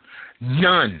area.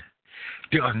 None.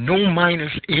 There are no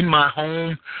minors in my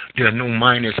home. There are no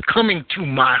minors coming to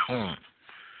my home.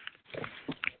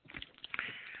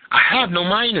 I have no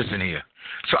minors in here,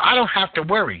 so I don't have to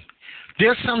worry.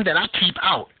 There's some that I keep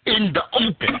out in the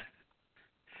open,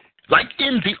 like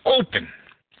in the open.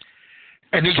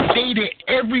 And they stay there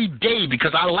every day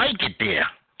because I like it there.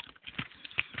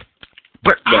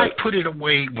 But Right. I put it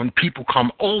away when people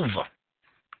come over.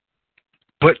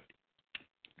 But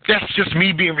that's just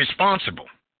me being responsible.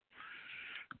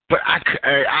 But I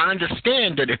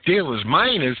understand that if there was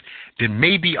minors, then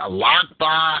maybe a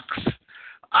lockbox,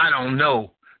 I don't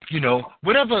know,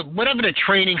 whatever the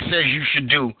training says you should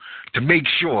do to make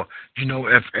sure,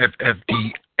 if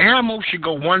the ammo should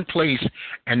go one place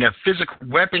and the physical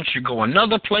weapon should go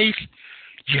another place,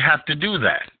 you have to do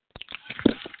that.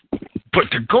 But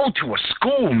to go to a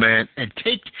school, man, and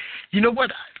take,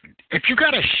 what? If you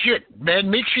got a shit, man,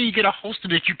 make sure you get a holster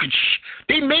that you can.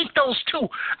 They make those too.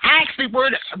 I actually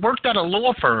worked at a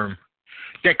law firm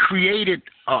that created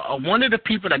one of the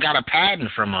people that got a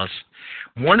patent from us.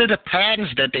 One of the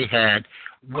patents that they had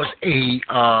was a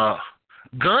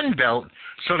gun belt,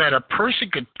 so that a person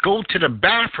could go to the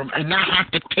bathroom and not have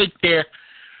to take their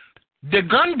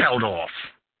gun belt off.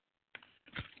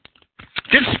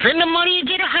 Just spend the money and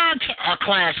get a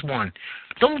class one.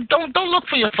 Don't look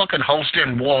for your fucking holster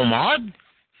in Walmart.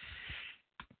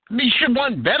 I mean, you should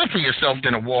want better for yourself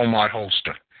than a Walmart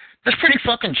holster. That's pretty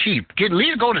fucking cheap. At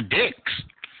least go to Dick's.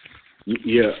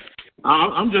 Yeah,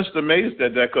 I'm just amazed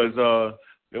at that because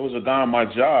there was a guy on my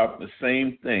job, the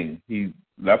same thing. He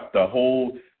left the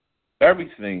whole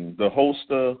everything, the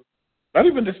holster, not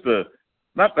even just the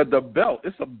belt.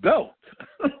 It's a belt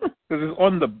because it's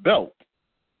on the belt,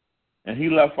 and he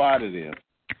left out of there.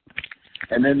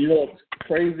 And then what's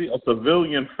crazy? A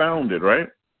civilian found it, right?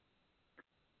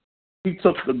 He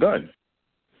took the gun.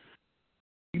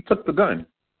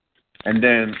 And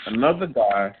then another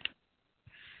guy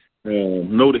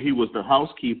know that he was the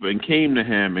housekeeper and came to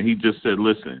him, and he just said,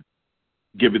 listen,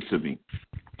 give it to me.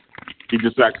 He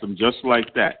just asked him just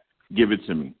like that, give it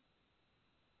to me.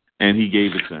 And he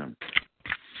gave it to him.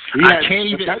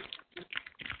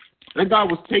 That guy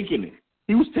was taking it.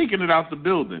 He was taking it out the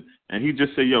building, and he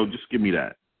just said, yo, just give me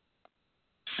that.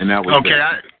 And that was okay.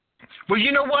 that. Well,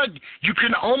 you know what? You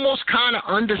can almost kind of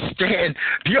understand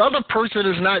the other person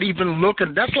is not even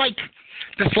looking. That's like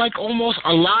almost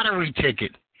a lottery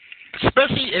ticket.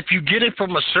 Especially if you get it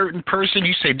from a certain person,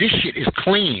 you say, this shit is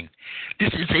clean.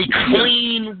 This is a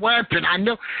clean weapon. I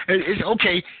know. It's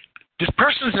okay. This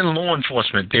person's in law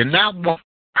enforcement. They're not walking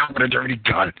around with a dirty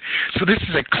gun. So this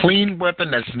is a clean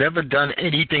weapon that's never done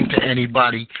anything to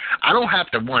anybody. I don't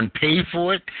have to, one, pay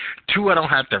for it. Two, I don't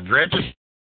have to register.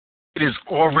 It is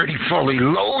already fully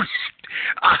loaded.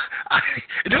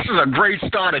 This is a great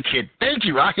starter kit. Thank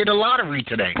you. I hit a lottery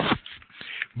today.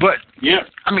 But, yeah,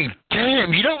 I mean,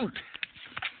 damn, you don't.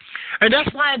 And that's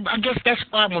why, I guess that's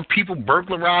why when people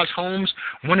burglarize homes,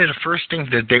 one of the first things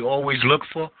that they always look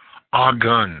for are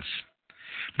guns.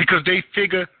 Because they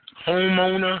figure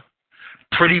homeowner,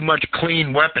 pretty much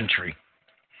clean weaponry.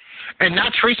 And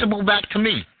not traceable back to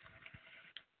me.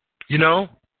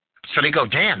 So they go,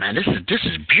 damn, man, this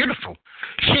is beautiful.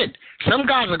 Shit, some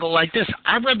guys will go like this.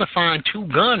 I'd rather find 2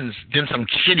 guns than some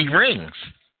shitty rings.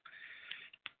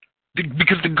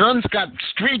 Because the guns got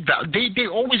street value.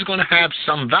 They're always going to have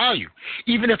some value,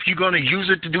 even if you're going to use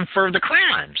it to do further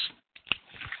crimes.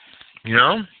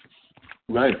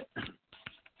 Right.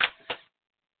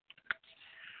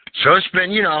 So it's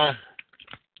been,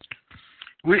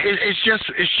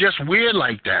 it's just weird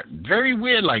like that. Very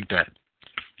weird like that.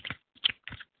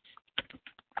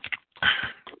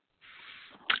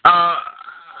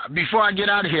 Before I get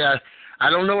out of here, I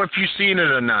don't know if you've seen it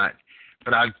or not,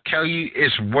 but I'll tell you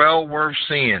it's well worth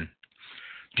seeing.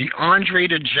 The Andre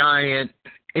the Giant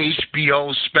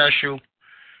HBO special,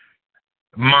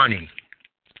 Money.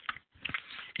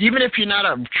 Even if you're not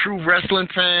a true wrestling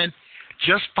fan,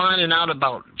 just finding out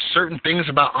about certain things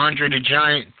about Andre the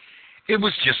Giant, it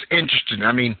was just interesting.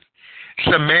 I mean,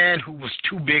 it's a man who was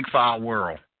too big for our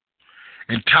world.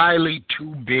 Entirely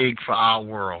too big for our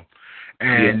world.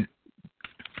 And,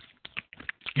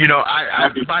 I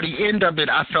by the end of it,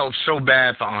 I felt so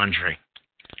bad for Andre.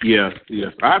 Yes.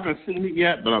 I haven't seen it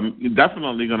yet, but I'm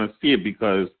definitely going to see it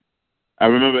because I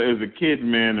remember as a kid,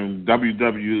 man, in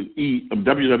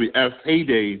WWF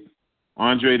heyday,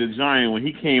 Andre the Giant, when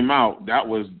he came out, that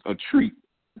was a treat.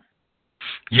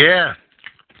 Yeah.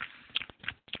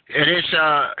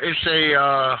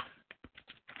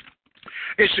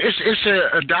 It's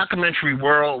a documentary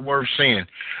worth seeing.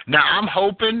 Now I'm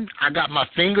hoping I got my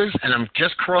fingers and I'm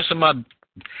just crossing my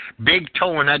big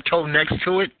toe and that toe next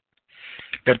to it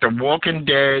that The Walking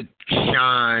Dead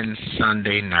shines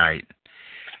Sunday night.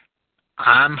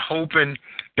 I'm hoping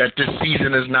that this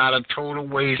season is not a total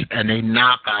waste and they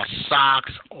knock our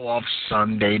socks off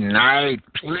Sunday night,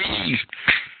 please.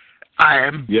 I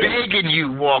am begging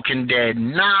you, Walking Dead,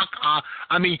 knock off.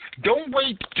 I mean, don't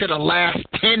wait to the last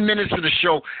 10 minutes of the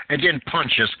show and then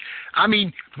punch us. I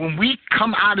mean, when we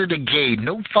come out of the gate,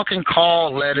 no fucking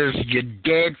call letters, you're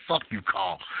dead, fuck you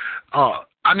call.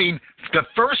 I mean, the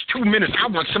first 2 minutes, I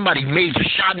want somebody major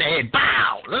shot in the head.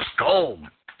 Bow, let's go.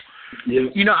 Yeah.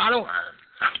 You know,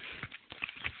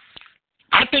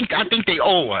 I think they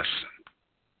owe us.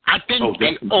 I think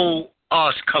they owe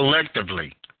us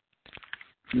collectively.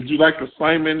 Did you like the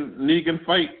Simon Negan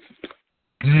fight?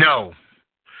 No.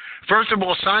 First of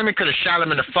all, Simon could have shot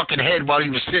him in the fucking head while he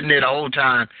was sitting there the whole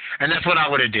time, and that's what I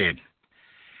would have did.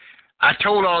 I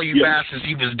told all you bastards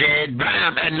he was dead,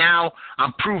 bam, and now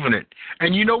I'm proving it.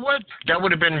 And you know what? That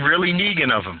would have been really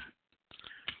Negan of him.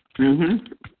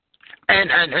 Mm-hmm.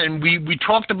 And we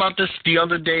talked about this the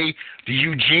other day, the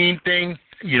Eugene thing.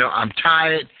 You know, I'm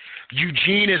tired.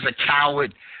 Eugene is a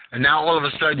coward. And now all of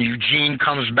a sudden Eugene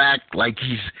comes back like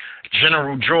he's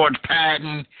General George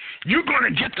Patton. You're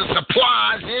going to get the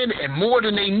supplies in and more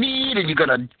than they need, and you're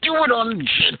going to do it on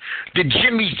the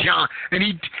Jimmy John.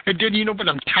 And then, you know, but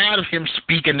I'm tired of him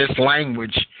speaking this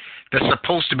language that's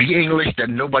supposed to be English that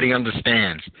nobody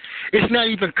understands. It's not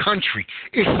even country.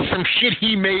 It's some shit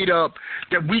he made up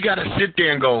that we got to sit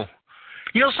there and go,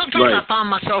 you know, sometimes I find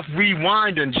myself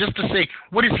rewinding just to say,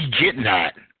 what is he getting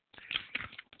at?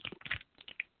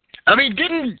 I mean,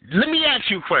 let me ask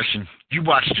you a question. You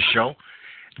watched the show.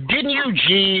 Didn't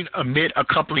Eugene admit a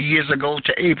couple of years ago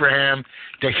to Abraham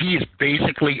that he is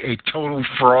basically a total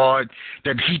fraud,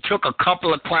 that he took a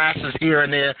couple of classes here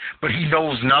and there, but he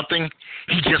knows nothing?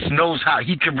 He just knows how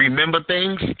he can remember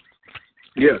things?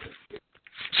 Yes.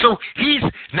 So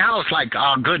now it's like,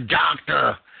 oh, good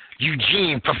doctor,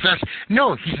 Eugene, professor.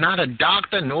 No, he's not a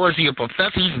doctor, nor is he a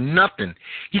professor. He's nothing.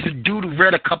 He's a dude who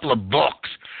read a couple of books.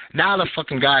 Now the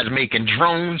fucking guy's making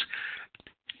drones.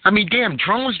 I mean, damn,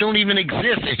 drones don't even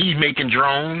exist, and he's making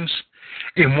drones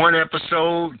in one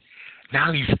episode.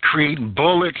 Now he's creating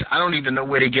bullets. I don't even know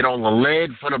where they get all the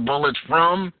lead for the bullets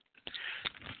from.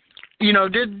 You know,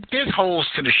 there's holes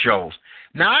to the show.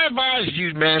 Now, I advise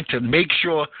you, man, to make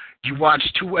sure you watch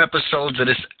 2 episodes of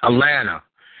this Atlanta.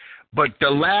 But the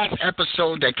last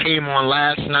episode that came on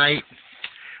last night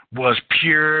was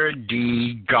pure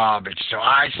D garbage. So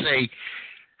I say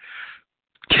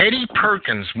Teddy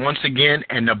Perkins, once again,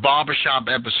 and the barbershop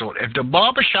episode. If the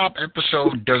barbershop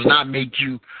episode does not make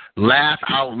you laugh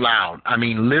out loud, I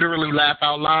mean literally laugh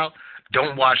out loud,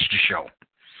 don't watch the show.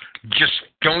 Just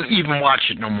don't even watch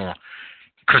it no more.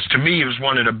 Because to me, it was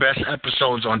one of the best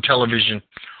episodes on television,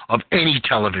 of any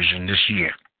television this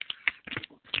year.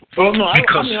 Well, no, like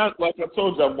I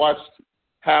told you, I watched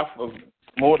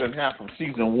more than half of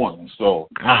season 1, so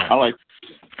I like.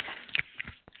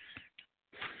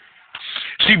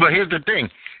 See, but here's the thing.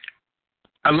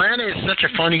 Atlanta is such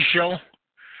a funny show.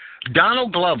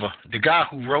 Donald Glover, the guy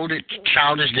who wrote it,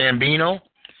 Childish Gambino,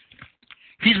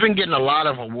 he's been getting a lot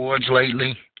of awards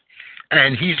lately,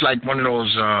 and he's like one of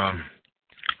those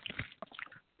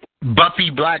Buffy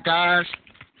black guys.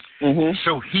 Mm-hmm.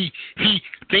 So he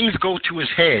things go to his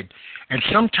head, and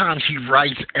sometimes he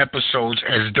writes episodes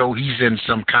as though he's in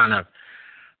some kind of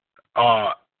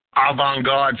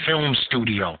avant-garde film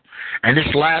studio. And this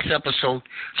last episode,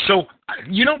 so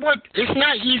you know what? It's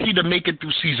not easy to make it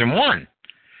through season 1.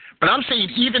 But I'm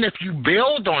saying even if you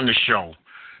build on the show,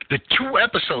 the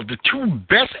 2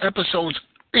 best episodes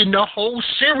in the whole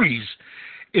series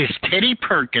is Teddy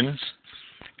Perkins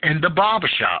and the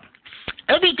barbershop.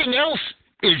 Everything else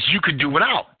is you could do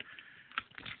without.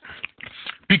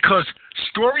 Because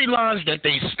storylines that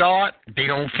they start, they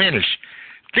don't finish.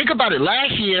 Think about it.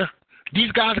 Last year,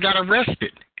 these guys got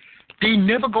arrested. They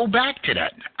never go back to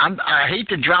that. I hate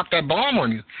to drop that bomb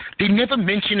on you. They never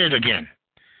mention it again.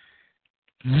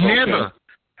 Never. Okay.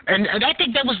 And I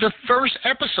think that was the first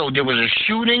episode. There was a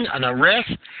shooting, an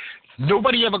arrest.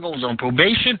 Nobody ever goes on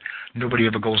probation. Nobody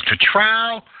ever goes to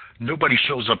trial. Nobody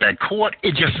shows up at court.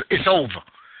 It's over.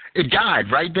 It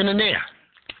died right then and there.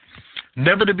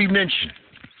 Never to be mentioned.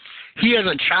 He has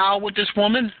a child with this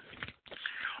woman.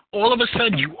 All of a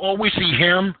sudden, you always see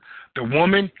him, the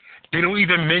woman. They don't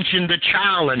even mention the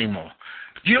child anymore.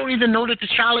 You don't even know that the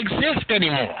child exists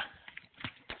anymore.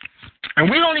 And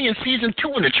we're only in season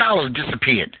 2 and the child has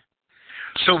disappeared.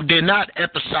 So they're not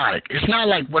episodic. It's not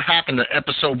like what happened the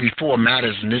episode before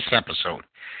matters in this episode.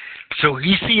 So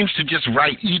he seems to just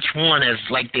write each one as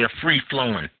like they're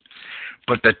free-flowing.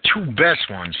 But the two best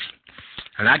ones,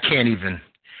 and I can't even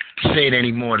say it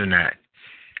any more than that,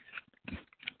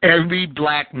 every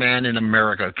black man in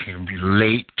America can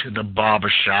relate to the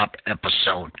barbershop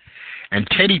episode. And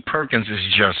Teddy Perkins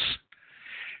is just,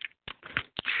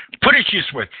 put it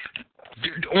this way,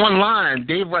 online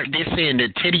they're saying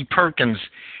that Teddy Perkins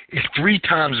is 3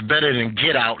 times better than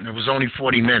Get Out, and it was only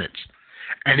 40 minutes.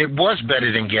 And it was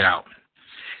better than Get Out.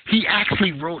 He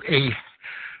actually wrote a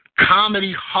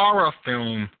comedy horror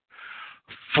film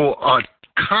for a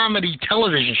comedy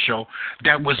television show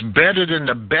that was better than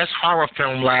the best horror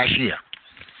film last year.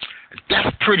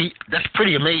 That's pretty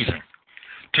amazing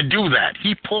to do that.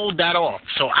 He pulled that off,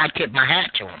 so I tip my hat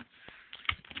to him.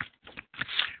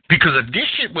 Because if this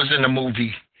shit was in the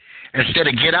movie instead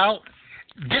of Get Out,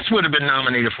 this would have been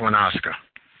nominated for an Oscar.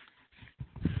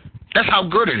 That's how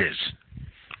good it is.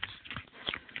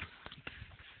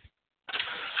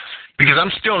 Because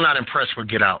I'm still not impressed with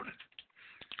Get Out.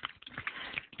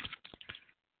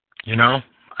 You know?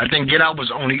 I think Get Out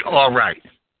was only all right.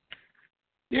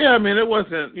 Yeah, I mean, it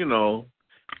wasn't,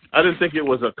 I didn't think it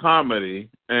was a comedy.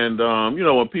 And,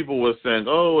 when people were saying,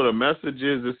 oh, the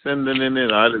messages are sending in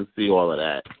it, I didn't see all of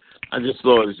that. I just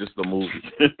thought it was just a movie.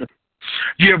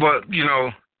 Yeah, but,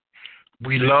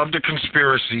 we love the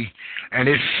conspiracy, and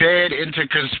it fed into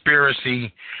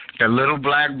conspiracy that little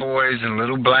black boys and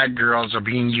little black girls are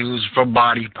being used for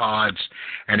body parts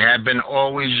and have been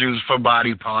always used for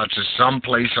body parts at some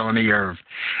place on the earth.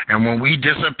 And when we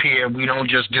disappear, we don't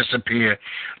just disappear.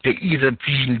 They either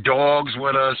feed dogs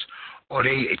with us or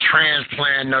they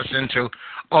transplant us into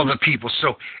other people.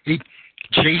 So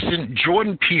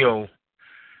Jordan Peele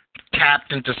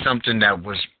tapped into something that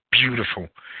was beautiful.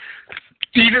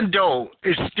 Even though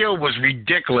it still was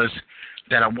ridiculous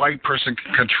that a white person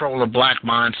could control a black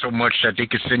mind so much that they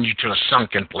could send you to a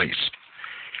sunken place.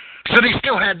 So they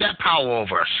still had that power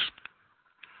over us.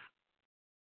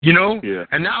 Yeah.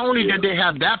 And not only did they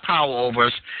have that power over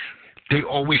us, they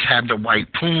always had the white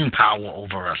poon power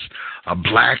over us. A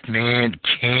black man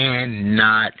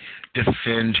cannot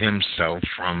defend himself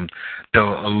from the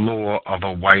allure of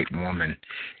a white woman.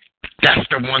 That's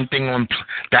the one thing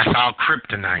that's our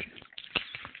kryptonite.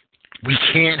 We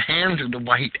can't handle the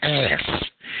white ass.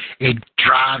 It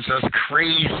drives us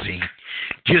crazy.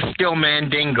 You're still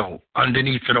Mandingo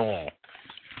underneath it all.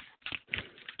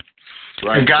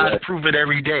 Right, and guys prove it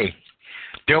every day.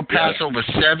 They'll pass over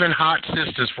 7 hot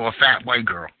sisters for a fat white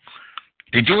girl.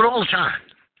 They do it all the time.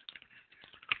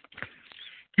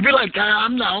 You be like,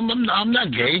 I'm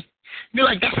not gay. You be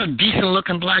like, that's a decent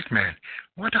looking black man.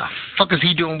 What the fuck is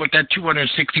he doing with that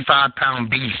 265-pound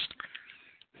beast?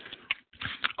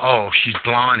 Oh, she's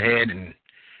blonde-haired and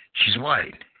she's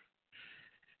white.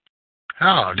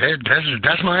 Oh,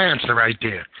 that's my answer right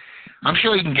there. I'm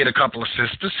sure he can get a couple of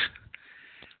sisters.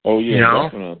 Oh, yeah,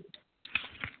 definitely.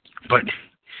 But,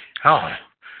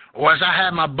 or as I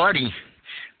had my buddy,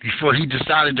 before he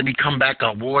decided to become back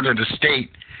a ward of the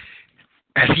state,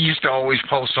 as he used to always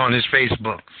post on his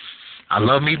Facebook, I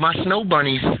love me my snow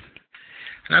bunnies.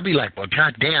 And I'd be like, well,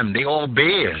 goddamn, they all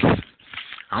bears.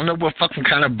 I don't know what fucking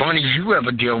kind of bunny you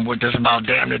ever dealing with that's about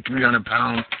damn near 300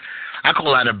 pounds. I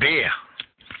call that a bear.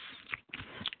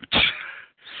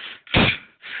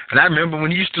 And I remember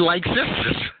when you used to like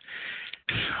sisters.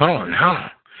 Oh, no.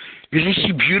 Isn't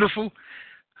she beautiful?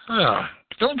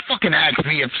 Don't fucking ask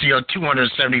me if your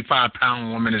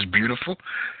 275-pound woman is beautiful,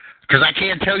 because I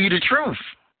can't tell you the truth.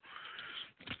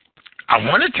 I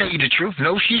want to tell you the truth.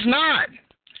 No, she's not.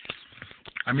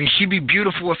 I mean, she'd be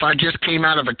beautiful if I just came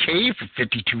out of a cave for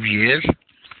 52 years.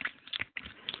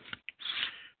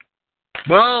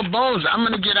 Well, Bones, I'm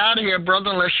going to get out of here, brother,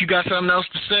 unless you got something else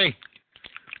to say.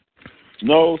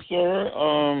 No, sir.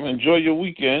 Enjoy your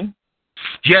weekend.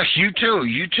 Yes, you too.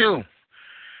 You too.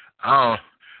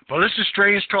 Well, this is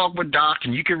Strange Talk with Doc,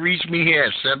 and you can reach me here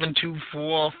at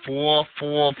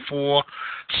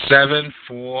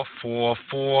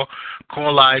 724-444-7444.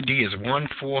 Call ID is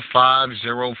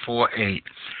 145048.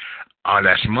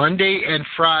 That's Monday and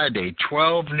Friday,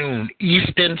 12 noon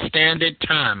Eastern Standard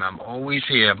Time. I'm always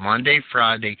here, Monday,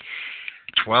 Friday,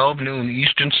 12 noon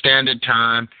Eastern Standard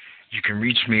Time. You can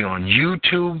reach me on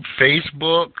YouTube,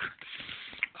 Facebook,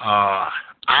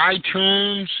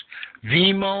 iTunes,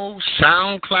 Vimeo,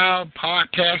 SoundCloud,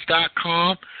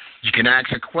 Podcast.com. You can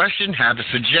ask a question, have a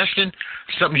suggestion,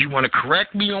 something you want to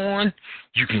correct me on.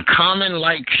 You can comment,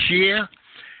 like, share.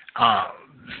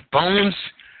 Bones,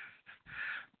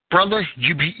 brother,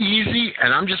 you be easy,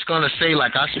 and I'm just going to say,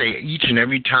 like I say each and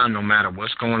every time, no matter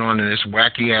what's going on in this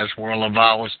wacky-ass world of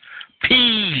ours,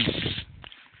 peace.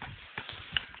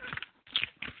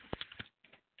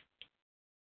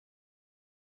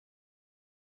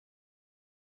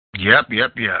 Yep.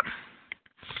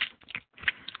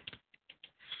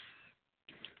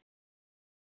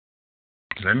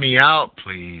 Let me out,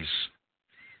 please.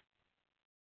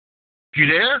 You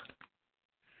there?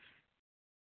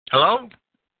 Hello?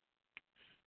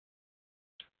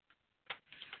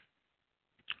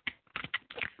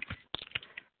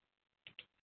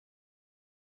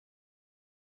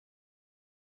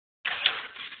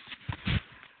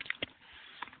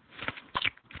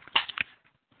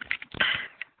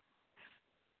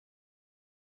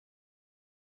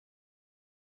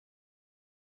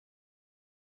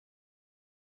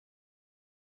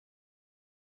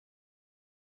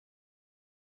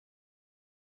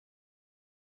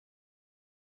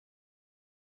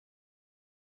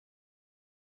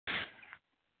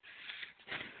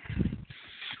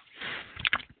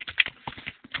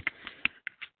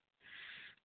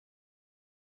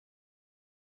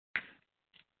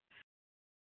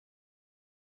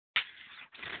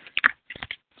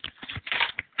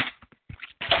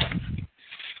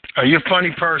 Are you a funny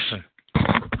person?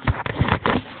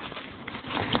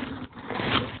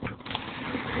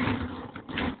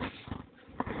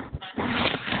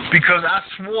 Because I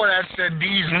swore that said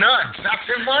these nuts. I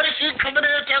said, why is she coming in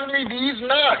and telling me these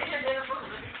nuts?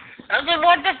 I said,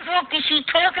 what the fuck is she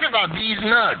talking about, these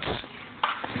nuts?